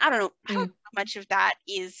 And I don't know how much of that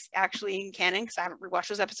is actually in canon, because I haven't rewatched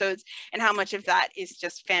those episodes, and how much of that is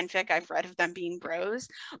just fanfic I've read of them being bros.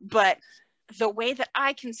 But the way that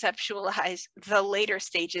I conceptualize the later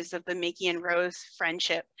stages of the Mickey and Rose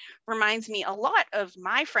friendship reminds me a lot of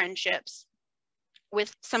my friendships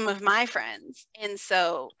with some of my friends. And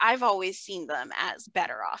so I've always seen them as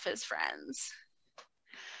better off as friends.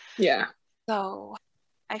 Yeah. So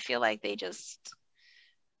I feel like they just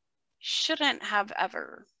shouldn't have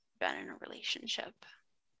ever been in a relationship.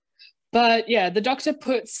 But yeah, the doctor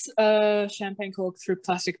puts a champagne cork through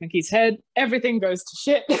Plastic Mickey's head. Everything goes to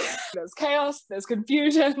shit. There's chaos, there's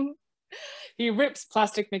confusion. He rips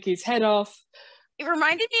Plastic Mickey's head off. It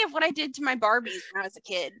reminded me of what I did to my Barbies when I was a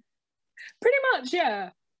kid. Pretty much, yeah.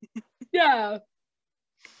 Yeah.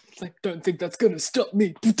 It's like, don't think that's gonna stop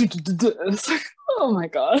me. It's like, oh my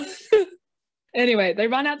god. Anyway, they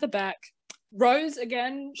run out the back. Rose,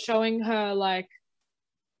 again, showing her like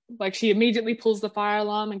she immediately pulls the fire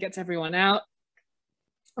alarm and gets everyone out,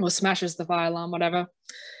 or smashes the fire alarm, whatever.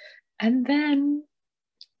 And then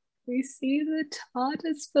we see the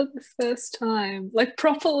TARDIS for the first time, like,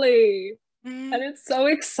 properly. And it's so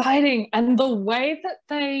exciting. And the way that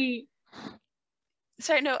they...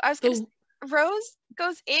 Sorry, no, I was going to say, Rose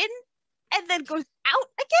goes in and then goes out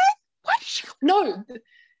again? What?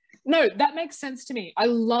 No, that makes sense to me. I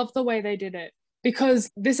love the way they did it,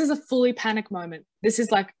 because this is a fully panic moment. This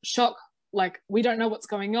is like shock, like, we don't know what's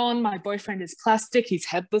going on. My boyfriend is plastic. He's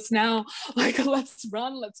headless now. Like, let's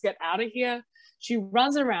run. Let's get out of here. She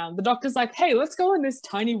runs around. The doctor's like, hey, let's go in this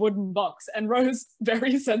tiny wooden box. And Rose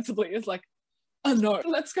very sensibly is like, oh no,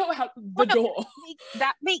 let's go out the door.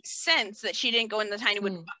 That makes sense that she didn't go in the tiny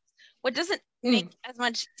wooden box. What doesn't make as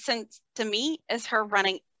much sense to me is her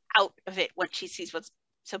running out of it when she sees what's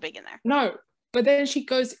so big in there. No, but then she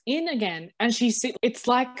goes in again and it's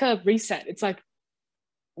like a reset. It's like,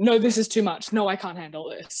 no, this is too much. No, I can't handle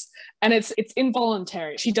this. And it's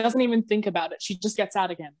involuntary. She doesn't even think about it. She just gets out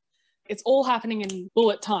again. It's all happening in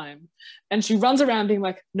bullet time. And she runs around being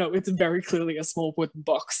like, no, it's very clearly a small wooden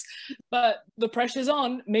box. But the pressure's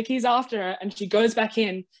on. Mickey's after her and she goes back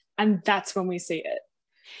in, and that's when we see it.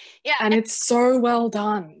 Yeah. And it's so well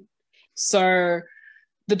done. So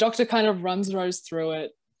the doctor kind of runs Rose through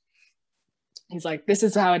it. He's like, this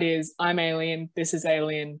is how it is. I'm alien. This is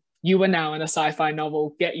alien. You are now in a sci-fi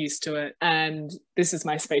novel, get used to it. And this is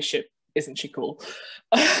my spaceship, isn't she cool?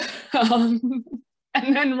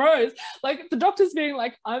 And then Rose, like the doctor's being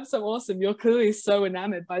like, I'm so awesome. You're clearly so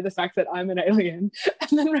enamored by the fact that I'm an alien.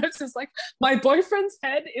 And then Rose is like, my boyfriend's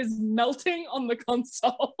head is melting on the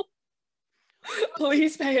console.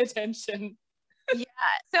 Please pay attention. Yeah,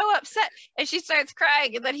 so upset. And she starts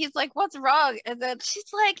crying. And then he's like, what's wrong? And then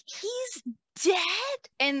she's like, he's dead.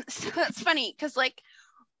 And so it's funny because, like,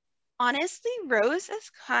 honestly, Rose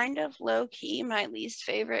is kind of low-key my least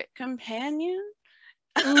favorite companion.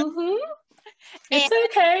 Mm-hmm.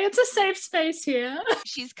 It's okay. It's a safe space here.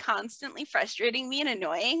 She's constantly frustrating me and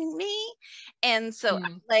annoying me. And so I,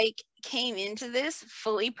 like, came into this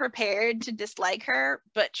fully prepared to dislike her,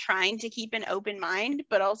 but trying to keep an open mind,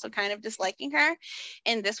 but also kind of disliking her.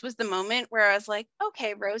 And this was the moment where I was like,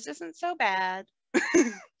 okay, Rose isn't so bad.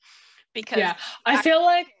 Because I feel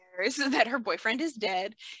like that her boyfriend is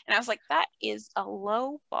dead. And I was like, that is a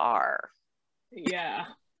low bar. Yeah.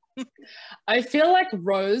 I feel like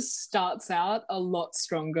Rose starts out a lot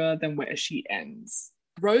stronger than where she ends.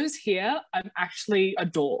 Rose here, I'm actually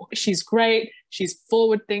adore. She's great. She's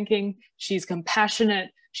forward thinking. She's compassionate.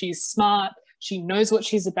 She's smart. She knows what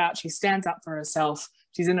she's about. She stands up for herself.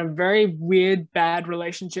 She's in a very weird, bad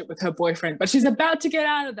relationship with her boyfriend, but she's about to get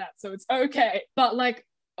out of that, so it's okay. But like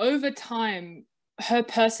over time, her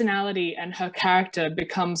personality and her character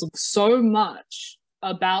becomes so much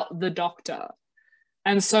about the Doctor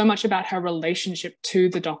and so much about her relationship to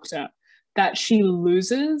the Doctor that she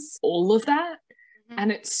loses all of that.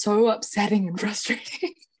 And it's so upsetting and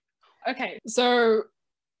frustrating. Okay, so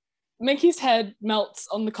Mickey's head melts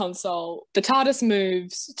on the console. The TARDIS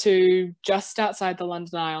moves to just outside the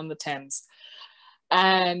London Eye on the Thames.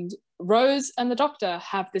 And Rose and the Doctor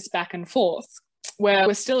have this back and forth where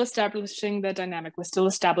we're still establishing the dynamic. We're still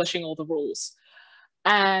establishing all the rules.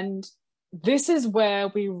 And this is where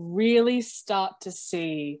we really start to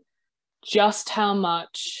see just how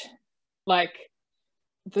much, like,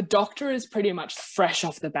 the Doctor is pretty much fresh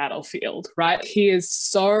off the battlefield, right? He is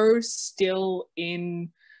so still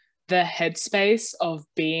in the headspace of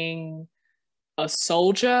being a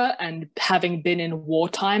soldier and having been in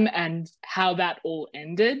wartime and how that all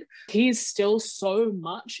ended. He's still so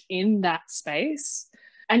much in that space.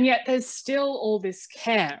 And yet there's still all this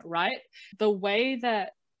care, right? The way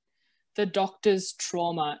that the Doctor's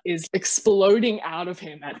trauma is exploding out of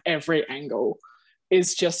him at every angle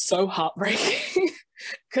is just so heartbreaking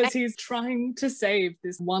because he's trying to save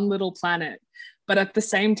this one little planet. But at the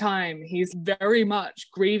same time, he's very much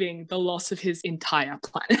grieving the loss of his entire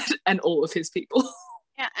planet and all of his people.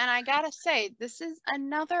 Yeah, and I gotta say, this is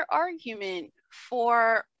another argument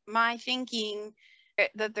for my thinking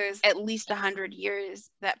that there's at least 100 years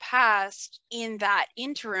that passed in that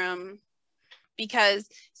interim. Because,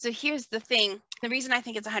 so here's the thing, the reason I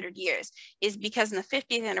think it's 100 years is because in the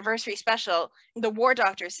 50th anniversary special, the War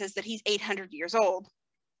Doctor says that he's 800 years old.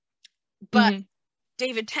 But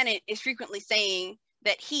David Tennant is frequently saying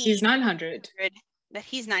that he's 900. That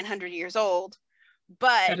he's 900 years old.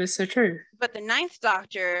 But that is so true. But the Ninth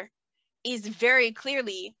Doctor is very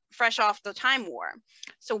clearly fresh off the Time War.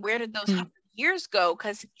 So where did those 100 years go?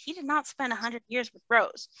 Because he did not spend 100 years with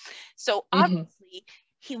Rose. So obviously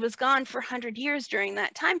he was gone for 100 years during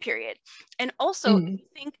that time period. And also, I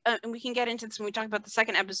think, and we can get into this when we talk about the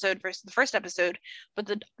second episode versus the first episode, but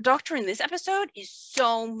the Doctor in this episode is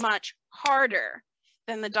so much harder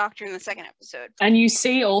than the Doctor in the second episode. And you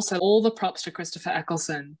see also all the props to Christopher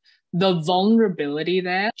Eccleston. The vulnerability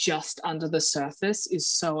there, just under the surface, is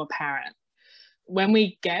so apparent. When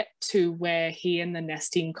we get to where he and the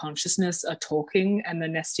Nestine Consciousness are talking, and the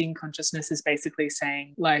Nestine Consciousness is basically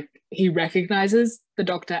saying, like, he recognizes the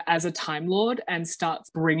Doctor as a Time Lord and starts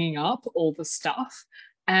bringing up all the stuff.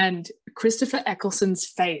 And Christopher Eccleston's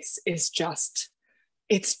face is just,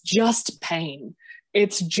 it's just pain.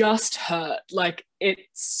 It's just hurt. Like, it's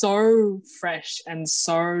so fresh and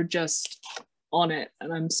so just on it.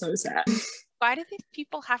 And I'm so sad. Why do these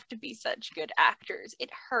people have to be such good actors? It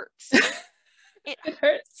hurts. It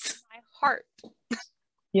hurts my heart.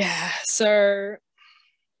 Yeah, so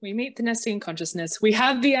we meet the Nestine Consciousness. We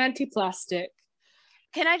have the anti-plastic.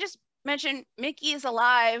 Can I just mention Mickey is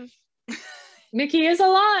alive? Mickey is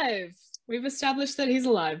alive. We've established that he's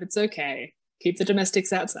alive. It's okay. Keep the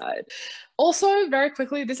domestics outside. Also, very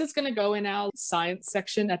quickly, this is going to go in our science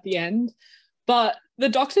section at the end, but the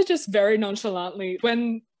Doctor just very nonchalantly,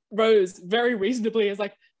 when Rose very reasonably is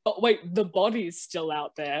like, oh, wait, the body's still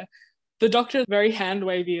out there. The Doctor, very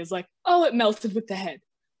hand-wavy, is like, oh, it melted with the head.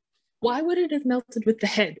 Why would it have melted with the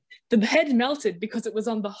head? The head melted because it was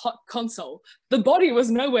on the hot console. The body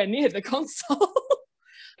was nowhere near the console.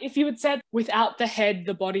 If you had said without the head,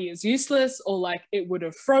 the body is useless, or like it would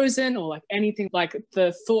have frozen, or like anything like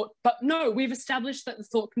the thought, but no, we've established that the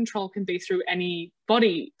thought control can be through any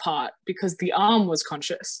body part because the arm was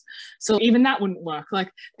conscious. So even that wouldn't work.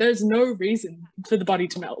 Like there's no reason for the body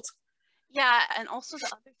to melt. Yeah, and also the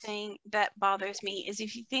other thing that bothers me is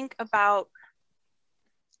if you think about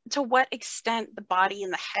to what extent the body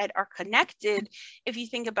and the head are connected. If you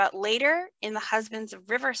think about later in the Husbands of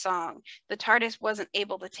River song, the TARDIS wasn't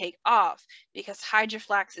able to take off because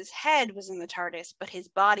Hydroflax's head was in the TARDIS, but his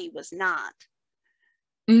body was not.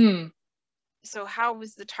 So how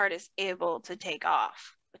was the TARDIS able to take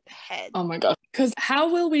off with the head? Oh my God. Because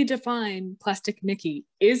how will we define Plastic Mickey?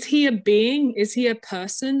 Is he a being? Is he a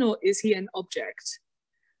person? Or is he an object?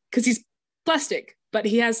 Because he's plastic, but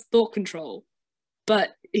he has thought control.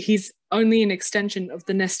 But he's only an extension of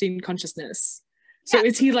the Nestine consciousness. So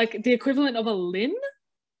is he like the equivalent of a limb?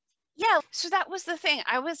 Yeah, so that was the thing.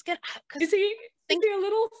 I was gonna... Is he a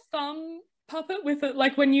little thumb puppet with it?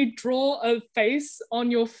 Like when you draw a face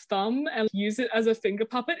on your thumb and use it as a finger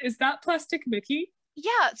puppet, is that Plastic Mickey?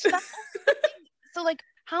 Yeah, so that's also the thing. So like,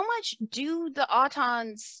 how much do the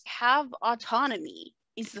Autons have autonomy?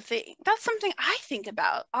 Is the thing. That's something I think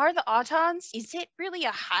about. Are the Autons, is it really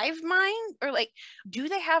a hive mind? Or like, do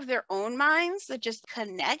they have their own minds that just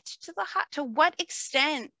connect to the hive? To what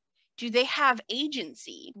extent do they have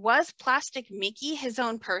agency? Was Plastic Mickey his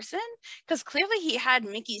own person? Because clearly he had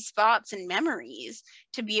Mickey's thoughts and memories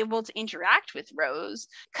to be able to interact with Rose.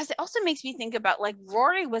 Because it also makes me think about like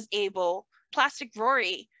Plastic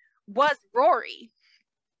Rory was Rory.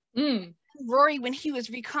 Rory, when he was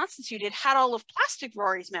reconstituted, had all of Plastic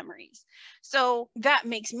Rory's memories. So that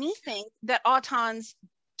makes me think that Autons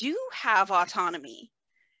do have autonomy.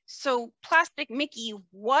 So Plastic Mickey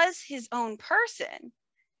was his own person.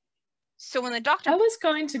 So when the Doctor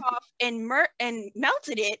off and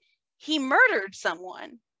melted it, he murdered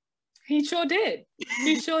someone. He sure did.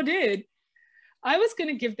 He sure did. I was going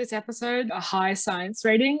to give this episode a high science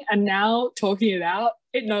rating, and now talking it out,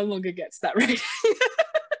 it no longer gets that rating.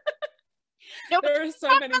 No, there are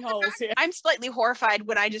so many holes here. I'm slightly horrified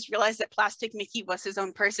when I just realized that Plastic Mickey was his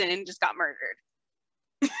own person and just got murdered.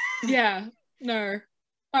 Yeah, no.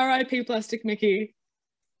 R.I.P. Plastic Mickey.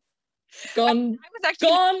 Gone.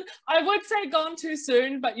 I would say gone too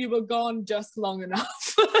soon, but you were gone just long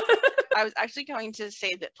enough. I was actually going to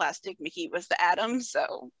say that Plastic Mickey was the atom,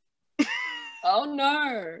 so... Oh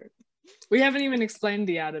no. We haven't even explained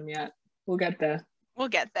the atom yet. We'll get there. We'll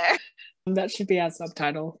get there. That should be our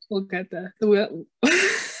subtitle. We'll get there.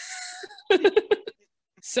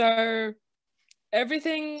 So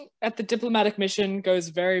everything at the diplomatic mission goes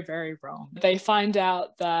very, very wrong. They find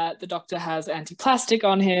out that the Doctor has anti-plastic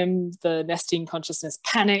on him. The Nestine consciousness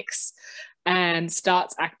panics and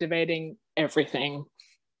starts activating everything.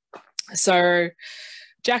 So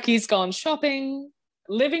Jackie's gone shopping,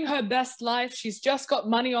 living her best life. She's just got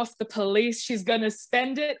money off the police. She's going to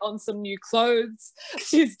spend it on some new clothes.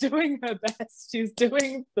 She's doing her best. She's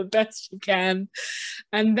doing the best she can.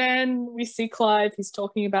 And then we see Clive. He's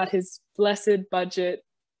talking about his blessed budget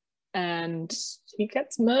and he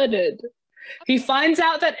gets murdered. He finds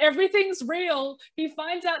out that everything's real. He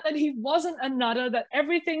finds out that he wasn't a nutter, that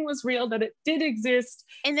everything was real, that it did exist.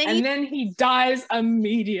 And then he dies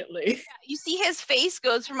immediately. Yeah, you see his face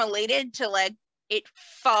goes from elated to like, it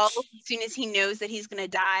falls as soon as he knows that he's going to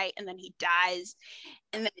die, and then he dies.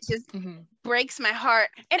 And then it just breaks my heart.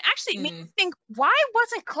 And actually makes me think, why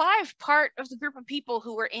wasn't Clive part of the group of people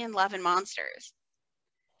who were in Love and Monsters?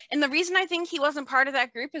 And the reason I think he wasn't part of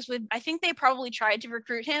that group is I think they probably tried to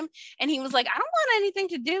recruit him, and he was like, I don't want anything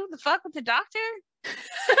to do with the Doctor.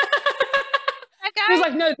 That guy? He was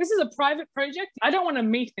like, no, this is a private project. I don't want to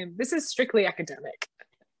meet him. This is strictly academic.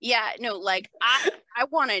 Yeah, no, like, I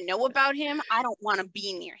want to know about him. I don't want to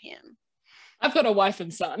be near him. I've got a wife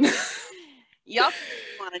and son. Yup,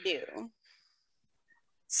 want to do.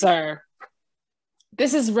 So,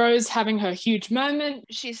 this is Rose having her huge moment.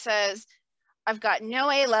 She says, I've got no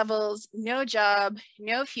A levels, no job,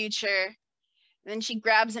 no future. And then she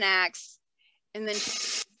grabs an axe. And then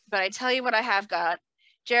but I tell you what I have got.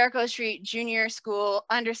 Jericho Street Junior School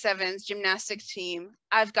under 7s gymnastics team.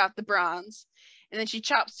 I've got the bronze. And then she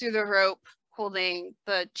chops through the rope holding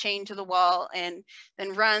the chain to the wall and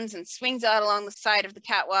then runs and swings out along the side of the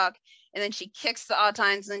catwalk. And then she kicks the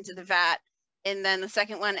Autons into the vat. And then the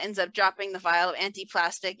second one ends up dropping the vial of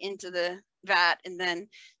anti-plastic into the vat. And then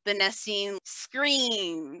the Nestine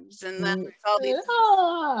screams. And then there's all these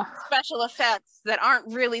special effects that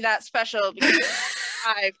aren't really that special because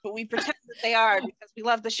they're live, but we pretend that they are because we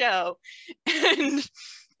love the show.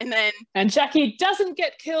 And And Jackie doesn't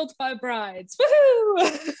get killed by brides.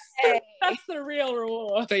 Woohoo! Hey. That's the real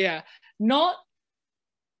reward. But yeah, not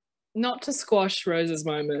to squash Rose's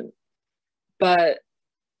moment, but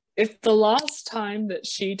if the last time that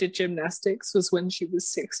she did gymnastics was when she was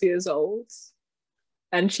 6 years old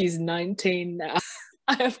and she's 19 now,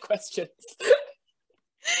 I have questions.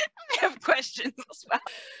 I have questions as well.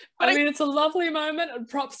 But I mean, it's a lovely moment and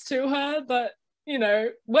props to her, but, you know,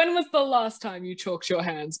 when was the last time you chalked your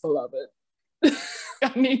hands, beloved?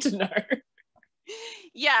 I need to know.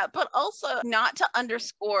 Yeah, but also not to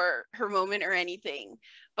underscore her moment or anything,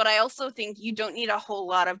 but I also think you don't need a whole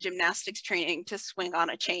lot of gymnastics training to swing on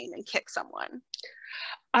a chain and kick someone.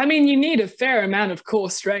 I mean, you need a fair amount of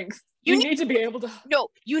core strength. You need to be able to... No,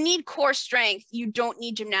 you need core strength. You don't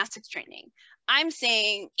need gymnastics training. I'm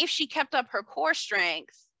saying if she kept up her core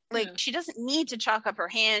strength, like she doesn't need to chalk up her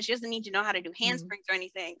hands. She doesn't need to know how to do handsprings or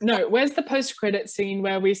anything. No, where's the post-credit scene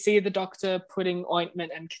where we see the doctor putting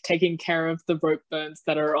ointment and taking care of the rope burns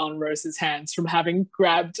that are on Rose's hands from having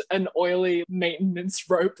grabbed an oily maintenance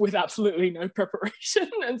rope with absolutely no preparation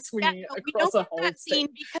and swinging it across a whole scene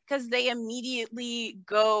because they immediately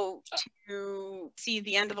go to see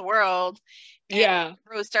the end of the world. Yeah.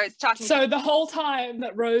 Rose starts talking. So the whole time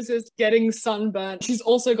that Rose is getting sunburned, she's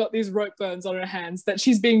also got these rope burns on her hands that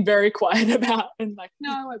she's being very quiet about and like,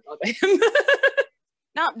 no, I won't bother him.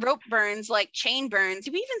 Not rope burns, like chain burns.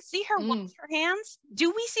 Do we even see her wash her hands? Do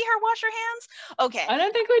we see her wash her hands? Okay. I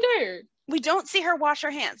don't think we do. We don't see her wash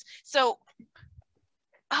her hands. So,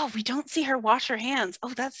 we don't see her wash her hands.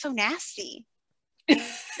 Oh, that's so nasty.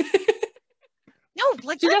 No,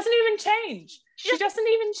 like she doesn't even change. She doesn't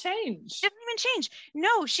even change. She doesn't even change.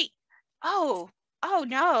 No, oh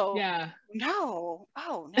no. Yeah. No.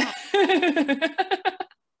 Oh no.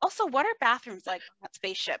 Also, what are bathrooms like on that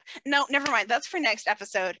spaceship? No, never mind. That's for next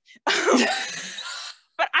episode.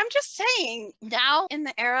 But I'm just saying, now in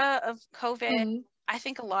the era of COVID, I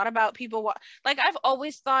think a lot about people. Like, I've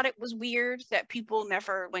always thought it was weird that people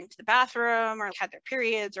never went to the bathroom or had their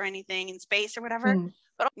periods or anything in space or whatever.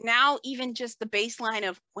 But now, even just the baseline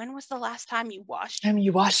of when was the last time you washed?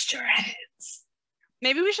 You washed your hands.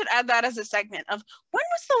 Maybe we should add that as a segment of when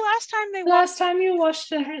was the last time last time you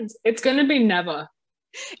washed your hands? It's going to be never.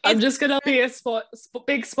 I'm just going to be a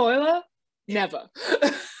big spoiler. Never.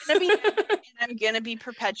 And I'm going to be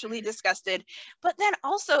perpetually disgusted. But then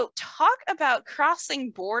also talk about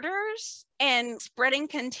crossing borders and spreading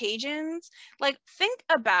contagions. Like, think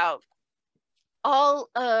about all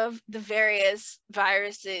of the various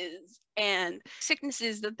viruses and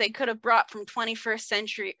sicknesses that they could have brought from 21st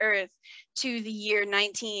century Earth to the year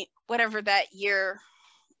 19, whatever that year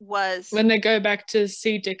was. When they go back to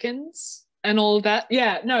see Dickens and all that.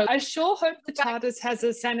 Yeah, no, I sure hope the TARDIS has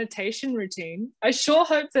a sanitation routine. I sure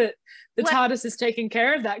hope that the TARDIS is taking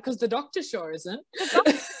care of that, because the Doctor sure isn't. The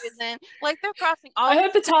Doctor isn't. Like, they're crossing all. I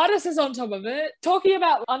hope the TARDIS is on top of it. Talking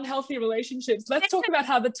about unhealthy relationships, let's talk about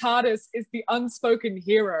how the TARDIS is the unspoken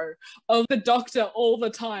hero of the Doctor all the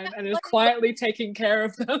time and is quietly taking care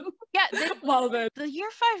of them. Yeah, while the year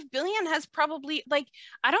 5 billion has probably, like,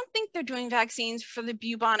 I don't think they're doing vaccines for the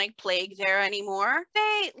bubonic plague there anymore.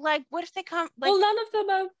 They, like, what if they come, like, well, none of them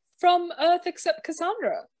are from Earth except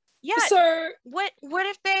Cassandra. Yeah. So what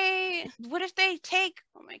if they take,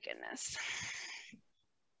 oh my goodness.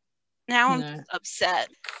 Now I'm just upset.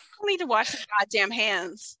 I need to wash the goddamn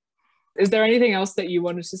hands. Is there anything else that you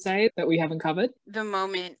wanted to say that we haven't covered? The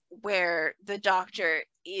moment where the Doctor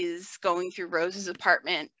is going through Rose's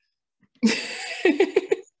apartment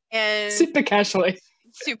and super casually,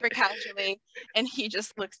 and he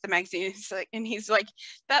just looks at the magazine and he's like,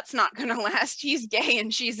 that's not gonna last. He's gay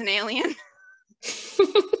and she's an alien.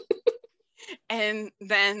 And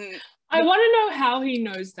then I want to know how he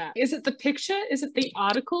knows that. Is it the picture? Is it the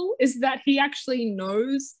article? Is that he actually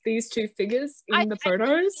knows these two figures in the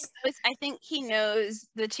photos? I think he knows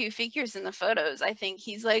the two figures in the photos. I think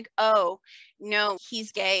he's like, oh, no,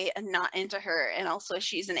 he's gay and not into her. And also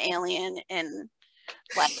she's an alien. And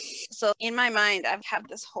like, so in my mind, I've had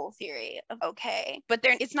this whole theory of, okay, but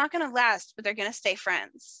it's not going to last, but they're going to stay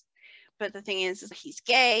friends. But the thing is he's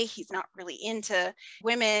gay, he's not really into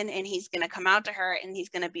women, and he's going to come out to her and he's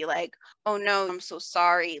going to be like, oh no, I'm so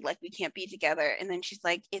sorry, like, we can't be together. And then she's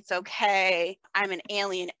like, it's okay, I'm an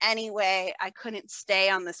alien anyway, I couldn't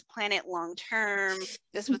stay on this planet long term,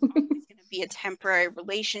 this was always going to be a temporary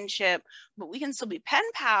relationship, but we can still be pen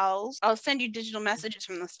pals, I'll send you digital messages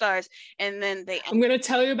from the stars. And then I'm going to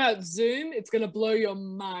tell you about Zoom, it's going to blow your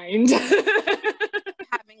mind.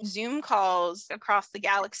 Having Zoom calls across the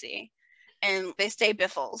galaxy. And they stay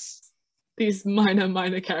biffles. These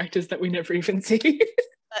minor characters that we never even see.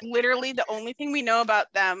 Literally the only thing we know about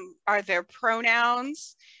them are their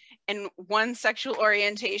pronouns and one sexual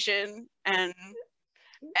orientation and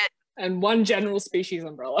one general species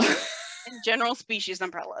umbrella. And general species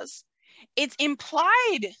umbrellas. It's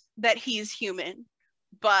implied that he's human,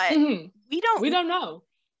 but we don't know.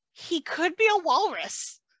 He could be a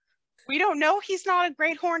walrus. We don't know he's not a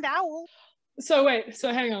great horned owl. So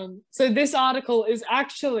hang on. So this article is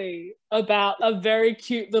actually about a very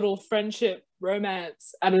cute little friendship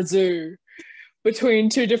romance at a zoo between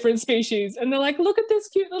two different species. And they're like, look at this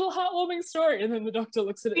cute little heartwarming story. And then the doctor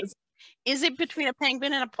looks at it. Is it between a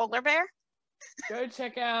penguin and a polar bear? Go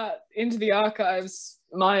check out Into the Archives,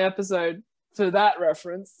 my episode, for that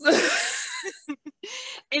reference.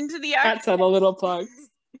 Into the Archives. That's a little plug.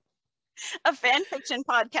 A fanfiction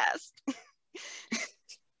podcast.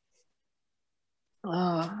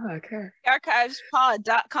 Oh, okay.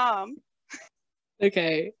 Archivespod.com.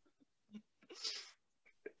 Okay.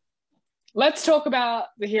 Let's talk about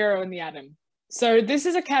the hero and the atom. So this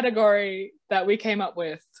is a category that we came up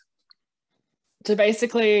with to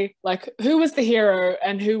basically, like, who was the hero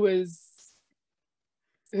and who was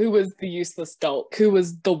the useless dolt, who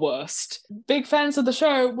was the worst. Big fans of the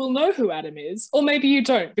show will know who Adam is, or maybe you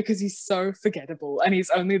don't because he's so forgettable and he's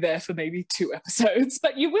only there for maybe 2 episodes,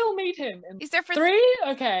 but you will meet him. He's there for 3?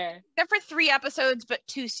 Okay. He's there for 3 episodes, but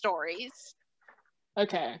 2 stories.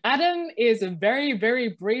 Okay. Adam is a very, very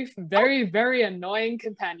brief, very, very annoying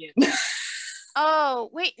companion. Oh,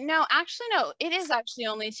 wait, no, actually, no. It is actually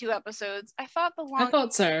only 2 episodes. I thought the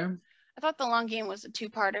long game was a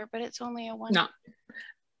 2-parter, but it's only a 1. No.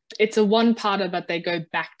 It's a 1-parter, but they go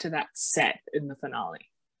back to that set in the finale.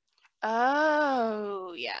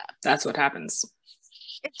 Oh, yeah. That's what happens.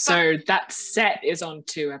 So that set is on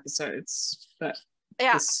 2 episodes, but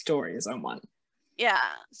the story is on 1. Yeah.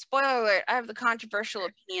 Spoiler alert, I have the controversial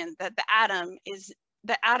opinion that the Atom is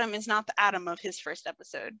not the Atom of his first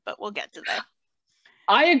episode, but we'll get to that.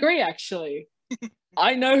 I agree, actually.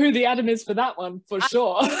 I know who the Atom is for that one, for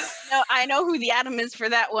sure. No, I know who the Atom is for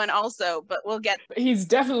that one also, but we'll get... He's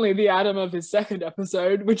definitely the Atom of his second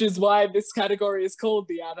episode, which is why this category is called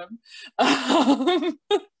the Atom.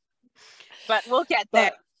 But we'll get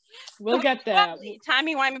there. We'll get there.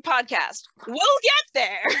 Timey-wimey podcast. We'll get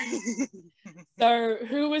there. So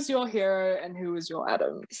who was your hero and who was your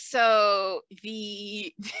Atom? So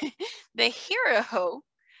the hero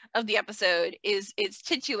of the episode is its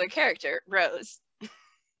titular character, Rose.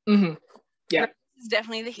 Mm-hmm. Yeah. Rose is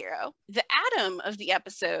definitely the hero. The Atom of the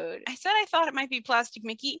episode, I said I thought it might be Plastic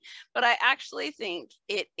Mickey, but I actually think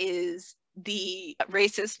it is the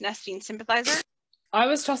racist nesting sympathizer. I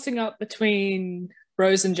was tossing up between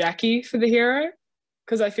Rose and Jackie for the hero,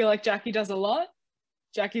 because I feel like Jackie does a lot.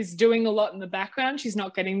 Jackie's doing a lot in the background. She's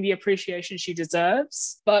not getting the appreciation she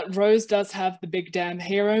deserves. But Rose does have the big damn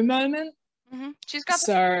hero moment. Mm-hmm. She's got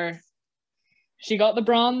she got the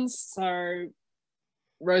bronze, so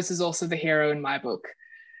Rose is also the hero in my book.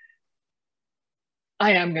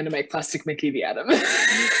 I am going to make Plastic Mickey the Atom.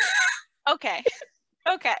 Okay.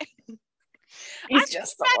 He's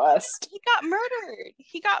just the worst. He got murdered.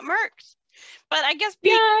 He got murked. But I guess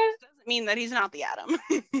doesn't mean that he's not the Atom.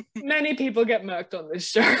 Many people get murked on this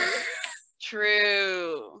show.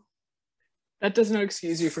 True. That does not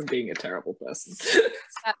excuse you from being a terrible person.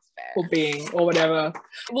 That's fair. Or whatever.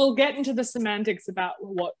 We'll get into the semantics about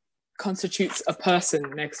what constitutes a person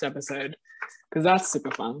next episode, because that's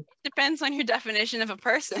super fun. Depends on your definition of a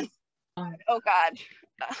person. Oh God.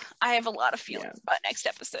 I have a lot of feelings about next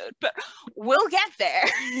episode, but we'll get there.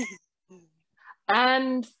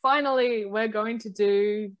 And finally, we're going to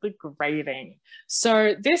do the grading.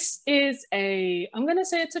 So this is I'm going to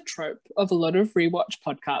say it's a trope of a lot of rewatch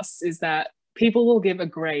podcasts, is that people will give a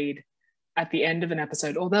grade at the end of an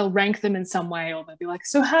episode, or they'll rank them in some way, or they'll be like,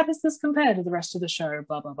 so how does this compare to the rest of the show,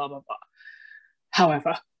 blah, blah, blah, blah, blah.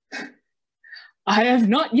 However, I have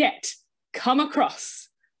not yet come across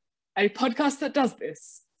a podcast that does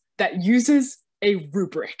this, that uses a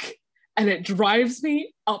rubric, and it drives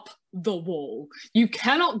me up the wall. You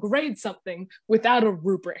cannot grade something without a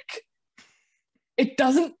rubric. You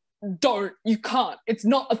can't. It's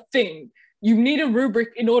not a thing. You need a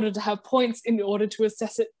rubric in order to have points, in order to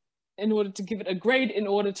assess it, in order to give it a grade, in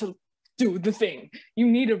order to do the thing. You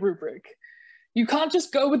need a rubric. You can't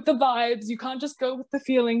just go with the vibes. You can't just go with the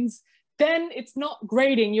feelings. Then it's not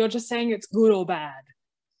grading. You're just saying it's good or bad.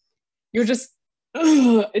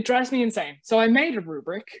 It drives me insane. So I made a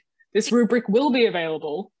rubric. This rubric will be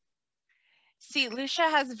available. See, Lucia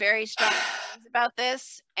has very strong feelings about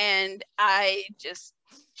this, and I just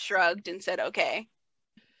shrugged and said, okay.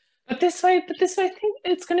 But this way, I think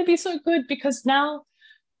it's going to be so good, because now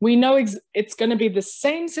We know it's going to be the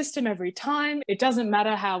same system every time. It doesn't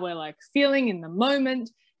matter how we're like feeling in the moment.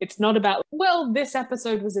 It's not about, well, this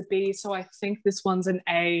episode was a B, so I think this one's an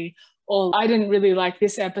A, or I didn't really like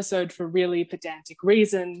this episode for really pedantic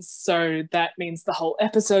reasons, so that means the whole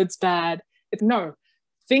episode's bad. No,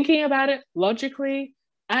 thinking about it logically,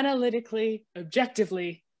 analytically,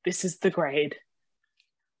 objectively, this is the grade.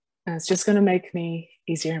 And it's just going to make me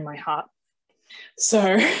easier in my heart.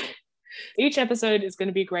 So each episode is going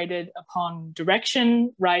to be graded upon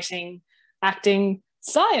direction, writing, acting,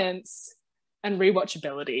 science, and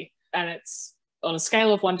rewatchability. And it's on a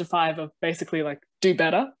scale of 1 to 5 of basically like do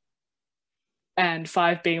better, and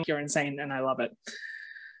 5 being you're insane and I love it.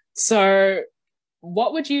 So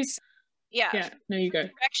what would you say? Yeah, there you go.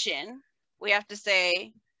 Direction, we have to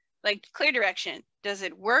say, like, clear direction. Does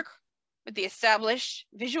it work with the established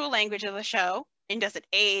visual language of the show, and does it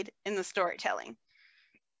aid in the storytelling?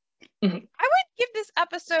 Mm-hmm. I would give this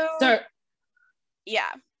episode,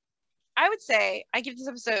 I would say I give this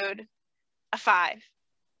episode a 5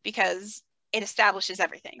 because it establishes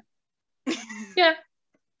everything. Yeah.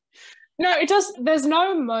 No, it does. There's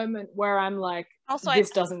no moment where I'm like, also,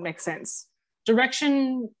 this doesn't make sense.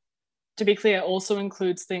 Direction, to be clear, also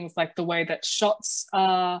includes things like the way that shots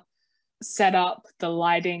are set up, the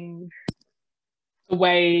lighting, the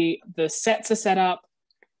way the sets are set up.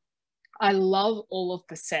 I love all of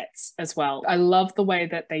the sets as well. I love the way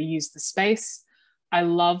that they use the space. I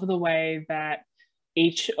love the way that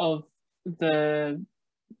each of the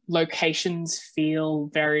locations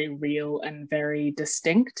feel very real and very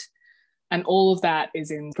distinct. And all of that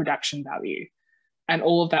is in production value. And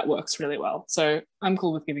all of that works really well. So I'm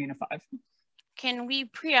cool with giving it a 5. Can we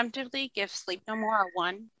preemptively give Sleep No More a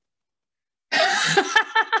 1?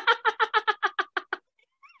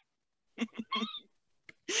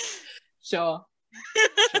 Sure.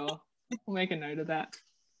 We'll make a note of that.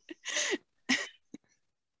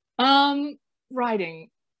 Writing.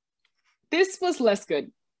 This was less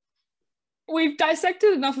good. We've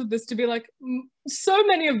dissected enough of this to be like, so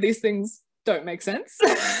many of these things don't make sense.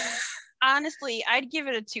 Honestly, I'd give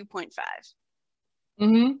it a 2.5.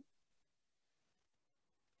 Mm-hmm.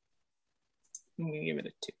 I'm gonna give it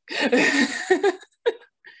a 2.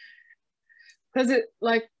 Because it,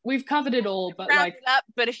 like, we've covered it all, but round like it up,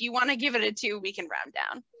 but if you want to give it a 2, we can round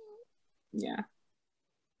down. Yeah,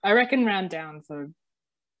 I reckon round down for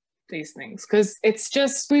these things, because it's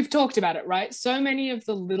just, we've talked about it, right? So many of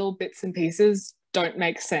the little bits and pieces don't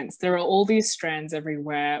make sense. There are all these strands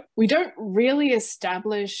everywhere. We don't really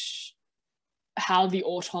establish how the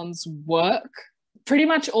autons work. Pretty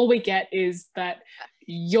much all we get is that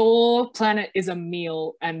your planet is a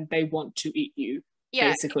meal and they want to eat you. Yeah,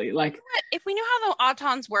 basically. Like, if we knew how the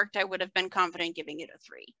autons worked, I would have been confident giving it a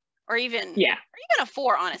 3 or even a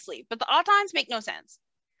 4, honestly. But the autons make no sense.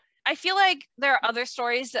 I feel like there are other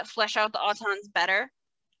stories that flesh out the autons better,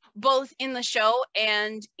 both in the show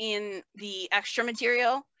and in the extra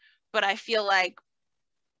material. But I feel like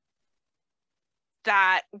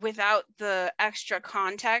that without the extra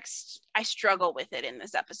context, I struggle with it in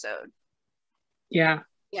this episode. Yeah.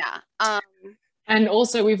 Yeah. And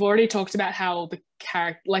also, we've already talked about how the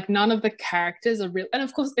character, like, none of the characters are real. And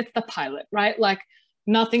of course, it's the pilot, right? Like,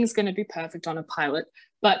 nothing's going to be perfect on a pilot,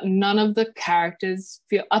 but none of the characters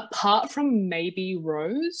feel, apart from maybe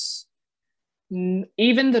Rose,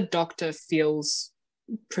 even the Doctor feels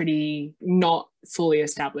pretty not fully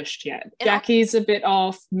established yet. Jackie's a bit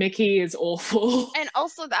off. Mickey is awful. And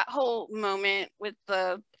also that whole moment with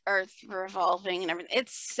the Earth revolving and everything.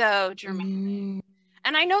 It's so dramatic.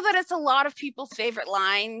 And I know that it's a lot of people's favorite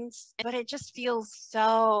lines, but it just feels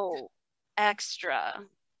so extra.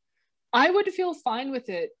 I would feel fine with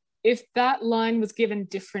it if that line was given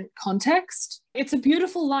different context. It's a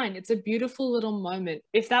beautiful line. It's a beautiful little moment.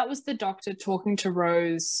 If that was the Doctor talking to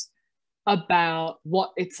Rose about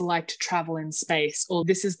what it's like to travel in space, or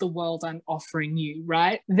this is the world I'm offering you,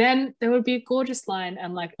 right? Then there would be a gorgeous line.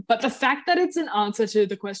 And like, but the fact that it's an answer to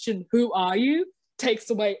the question, who are you, takes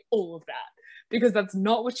away all of that. Because that's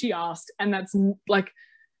not what she asked. And that's like,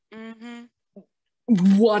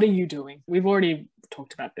 what are you doing? We've already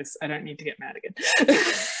talked about this. I don't need to get mad again.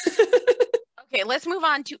 Okay, let's move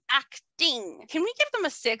on to acting. Can we give them a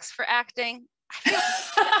 6 for acting?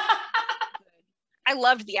 I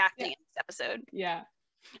loved the acting in this episode. Yeah.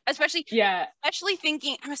 Especially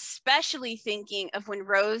thinking of when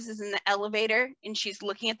Rose is in the elevator and she's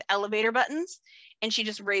looking at the elevator buttons and she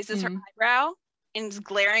just raises her eyebrow and is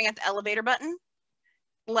glaring at the elevator button.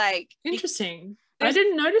 Like, interesting. I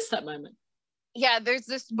didn't notice that moment. Yeah, there's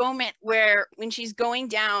this moment where when she's going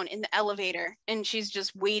down in the elevator and she's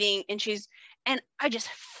just waiting and I just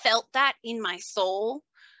felt that in my soul.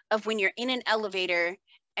 of when you're in an elevator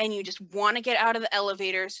and you just want to get out of the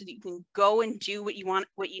elevator so that you can go and do what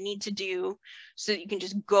you need to do, so that you can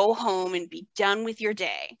just go home and be done with your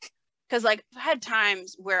day. Because like I've had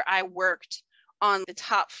times where I worked on the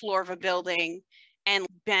top floor of a building and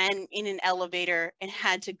been in an elevator and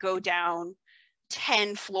had to go down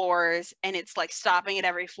 10 floors, and it's like stopping at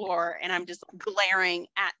every floor, and I'm just glaring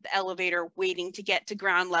at the elevator waiting to get to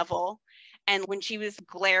ground level. And when she was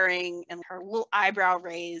glaring and her little eyebrow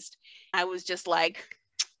raised, I was just like,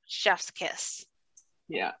 chef's kiss.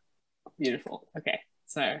 Yeah, beautiful. Okay,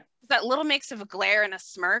 so that little mix of a glare and a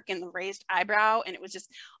smirk and the raised eyebrow, and it was just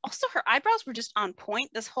also her eyebrows were just on point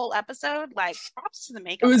this whole episode. Like, props to the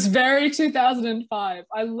makeup. It was very 2005.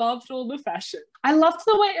 I loved all the fashion. I loved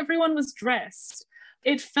the way everyone was dressed.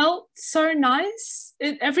 It felt so nice.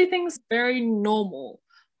 Everything's very normal.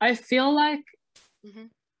 I feel like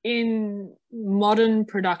in modern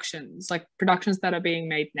productions, like productions that are being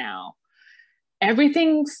made now,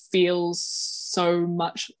 everything feels so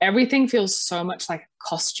much like a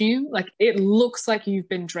costume. Like, it looks like you've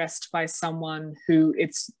been dressed by someone who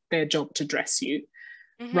it's their job to dress you,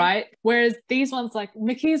 right? Whereas these ones, like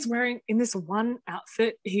Mickey's wearing, in this one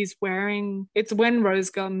outfit, it's when Rose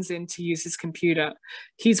comes in to use his computer,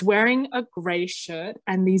 he's wearing a grey shirt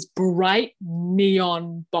and these bright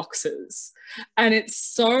neon boxes. And it's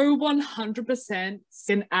so 100%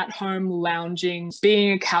 an at-home lounging,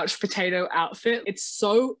 being a couch potato outfit. It's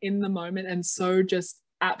so in the moment and so just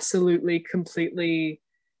absolutely, completely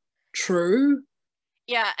true.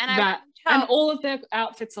 Yeah, and all of their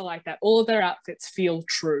outfits are like that. All of their outfits feel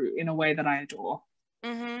true in a way that I adore.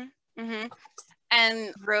 And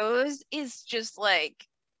Rose is just like,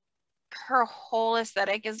 her whole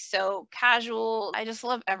aesthetic is so casual. I just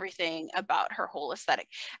love everything about her whole aesthetic.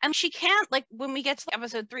 And she can't, like, when we get to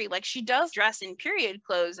episode 3, like, she does dress in period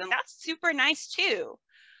clothes, and that's super nice too.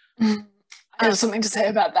 I have something to say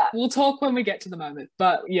about that. We'll talk when we get to the moment.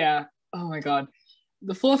 But yeah, oh my God.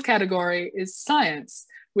 The 4th category is science,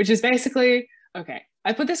 which is basically, okay,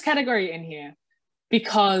 I put this category in here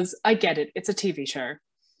because I get it. It's a TV show.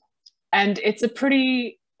 And it's a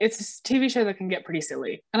TV show that can get pretty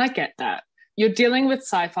silly. And I get that. You're dealing with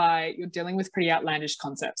sci-fi. You're dealing with pretty outlandish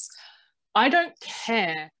concepts. I don't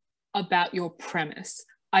care about your premise.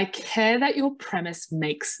 I care that your premise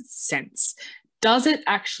makes sense. Does it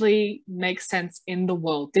actually make sense in the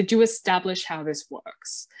world? Did you establish how this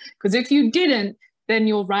works? Because if you didn't, then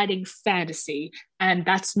you're writing fantasy, and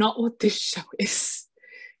that's not what this show is.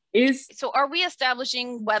 So are we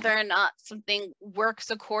establishing whether or not something works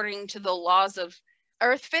according to the laws of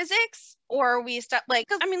Earth physics, or are we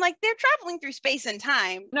because I mean, like, they're traveling through space and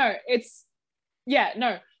time? No.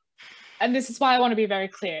 And this is why I want to be very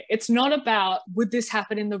clear. It's not about, would this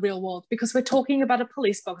happen in the real world? Because we're talking about a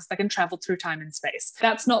police box that can travel through time and space.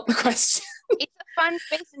 That's not the question. It's a fun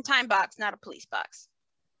space and time box, not a police box.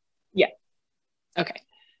 Yeah. Okay.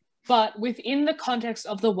 But within the context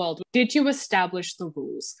of the world, did you establish the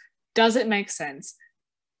rules? Does it make sense?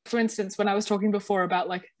 For instance, when I was talking before about,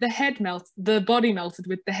 like, the body melted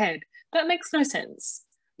with the head, that makes no sense,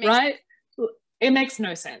 right? It makes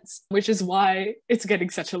no sense, which is why it's getting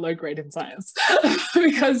such a low grade in science.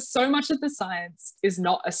 Because so much of the science is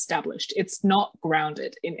not established. It's not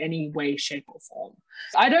grounded in any way, shape, or form.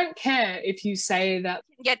 I don't care if you say that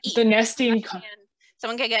the nesting...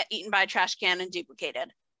 Someone can get eaten by a trash can and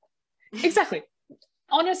duplicated. Exactly.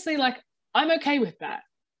 Honestly, like, I'm okay with that.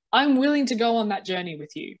 I'm willing to go on that journey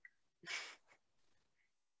with you.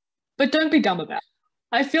 But don't be dumb about it.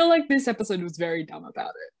 I feel like this episode was very dumb about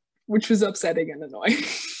it, which was upsetting and annoying.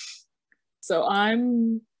 So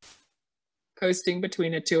I'm coasting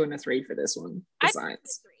between a 2 and a 3 for this one, for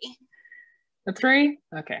science. A 3?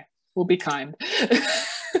 Okay. We'll be kind.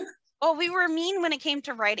 Well, we were mean when it came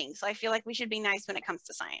to writing, so I feel like we should be nice when it comes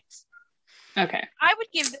to science. Okay. I would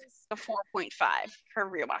give this a 4.5 for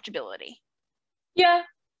rewatchability. Yeah.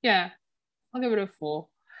 I'll give it a 4.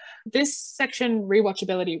 This section,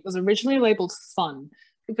 rewatchability, was originally labeled fun,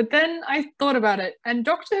 but then I thought about it, and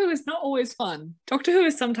Doctor Who is not always fun. Doctor Who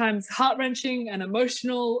is sometimes heart-wrenching and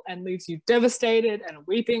emotional and leaves you devastated and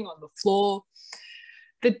weeping on the floor.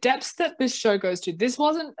 The depths that this show goes to, this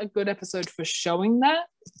wasn't a good episode for showing that.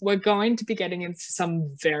 We're going to be getting into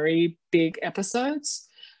some very big episodes,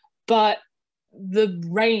 but the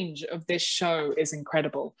range of this show is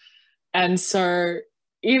incredible. And so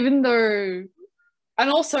even though,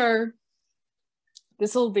 and also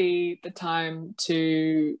this will be the time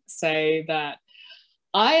to say that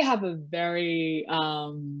I have a very,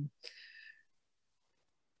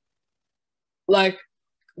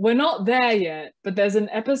 we're not there yet, but there's an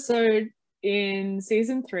episode in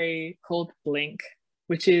season 3 called Blink,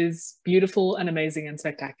 which is beautiful and amazing and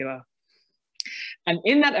spectacular. And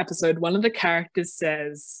in that episode, one of the characters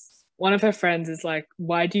says, one of her friends is like,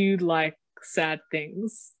 why do you like sad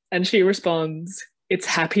things? And she responds, it's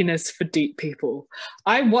happiness for deep people.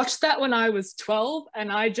 I watched that when I was 12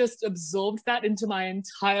 and I just absorbed that into my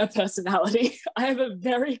entire personality. I have a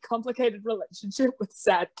very complicated relationship with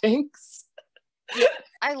sad things.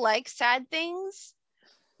 I like sad things,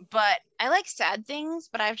 but I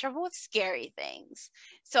have trouble with scary things.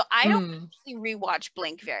 So I don't actually rewatch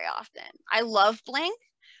Blink very often. I love Blink,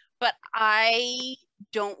 but I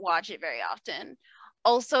don't watch it very often.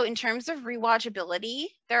 Also, in terms of rewatchability,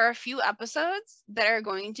 there are a few episodes that are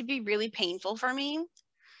going to be really painful for me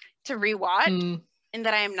to rewatch and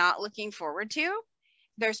that I am not looking forward to.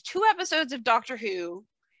 There's 2 episodes of Doctor Who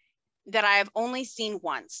that I have only seen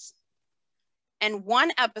once, and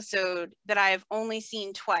 1 episode that I have only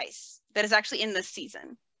seen twice that is actually in this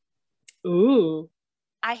season. Ooh.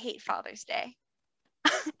 I hate Father's Day.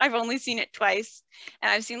 I've only seen it twice,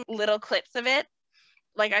 and I've seen little clips of it.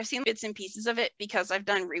 Like, I've seen bits and pieces of it because I've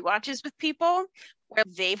done rewatches with people where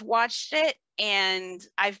they've watched it and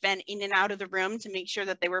I've been in and out of the room to make sure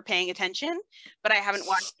that they were paying attention, but I haven't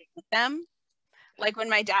watched it with them. Like, when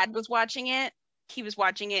my dad was watching it, he was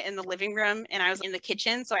watching it in the living room and I was in the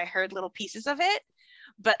kitchen, so I heard little pieces of it,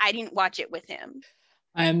 but I didn't watch it with him.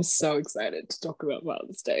 I am so excited to talk about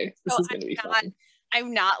Father's Day. This is going to be fun.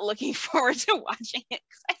 I'm not looking forward to watching it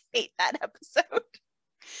because I hate that episode.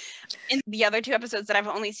 And the other 2 episodes that I've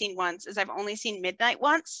only seen once is I've only seen Midnight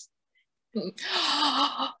once. I'm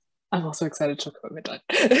also excited to talk about Midnight.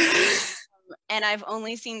 And I've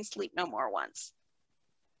only seen Sleep No More once.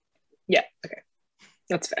 Yeah, okay.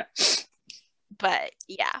 That's fair. But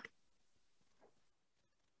yeah.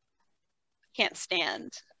 Can't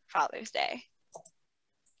stand Father's Day.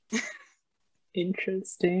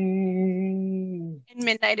 Interesting. And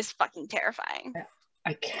Midnight is fucking terrifying.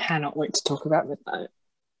 I cannot wait to talk about Midnight.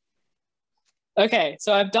 Okay,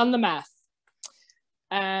 so I've done the math.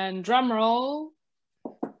 And drum roll.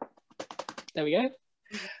 There we go.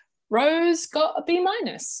 Rose got a B-,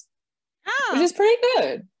 which is pretty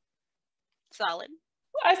good. Solid.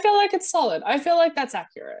 I feel like it's solid. I feel like that's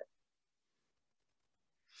accurate.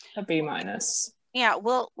 A B-. Yeah,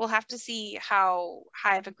 we'll have to see how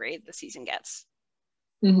high of a grade the season gets.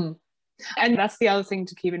 Mm-hmm. And that's the other thing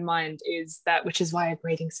to keep in mind is that, which is why a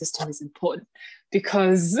grading system is important,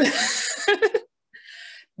 because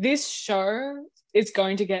this show is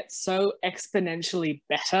going to get so exponentially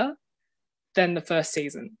better than the first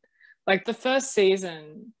season. Like, the first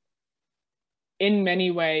season, in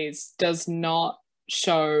many ways, does not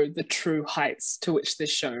show the true heights to which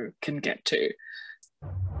this show can get to.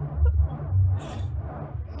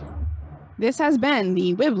 This has been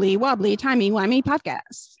the Wibbly Wobbly Timey Wimey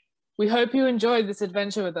podcast. We hope you enjoyed this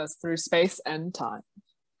adventure with us through space and time.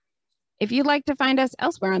 If you'd like to find us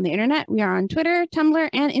elsewhere on the internet, we are on Twitter, Tumblr,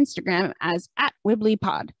 and Instagram as @Wibbly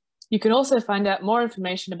Pod. You can also find out more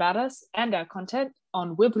information about us and our content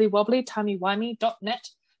on wibblywobblytimey-wimey.net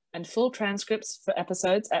and full transcripts for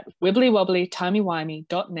episodes at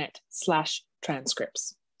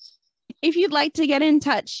wibblywobblytimey-wimey.net/transcripts. If you'd like to get in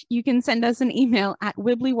touch, you can send us an email at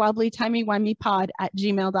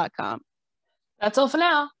wibblywobblytimey-wimeypod@gmail.com. That's all for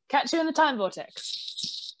now. Catch you in the time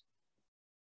vortex.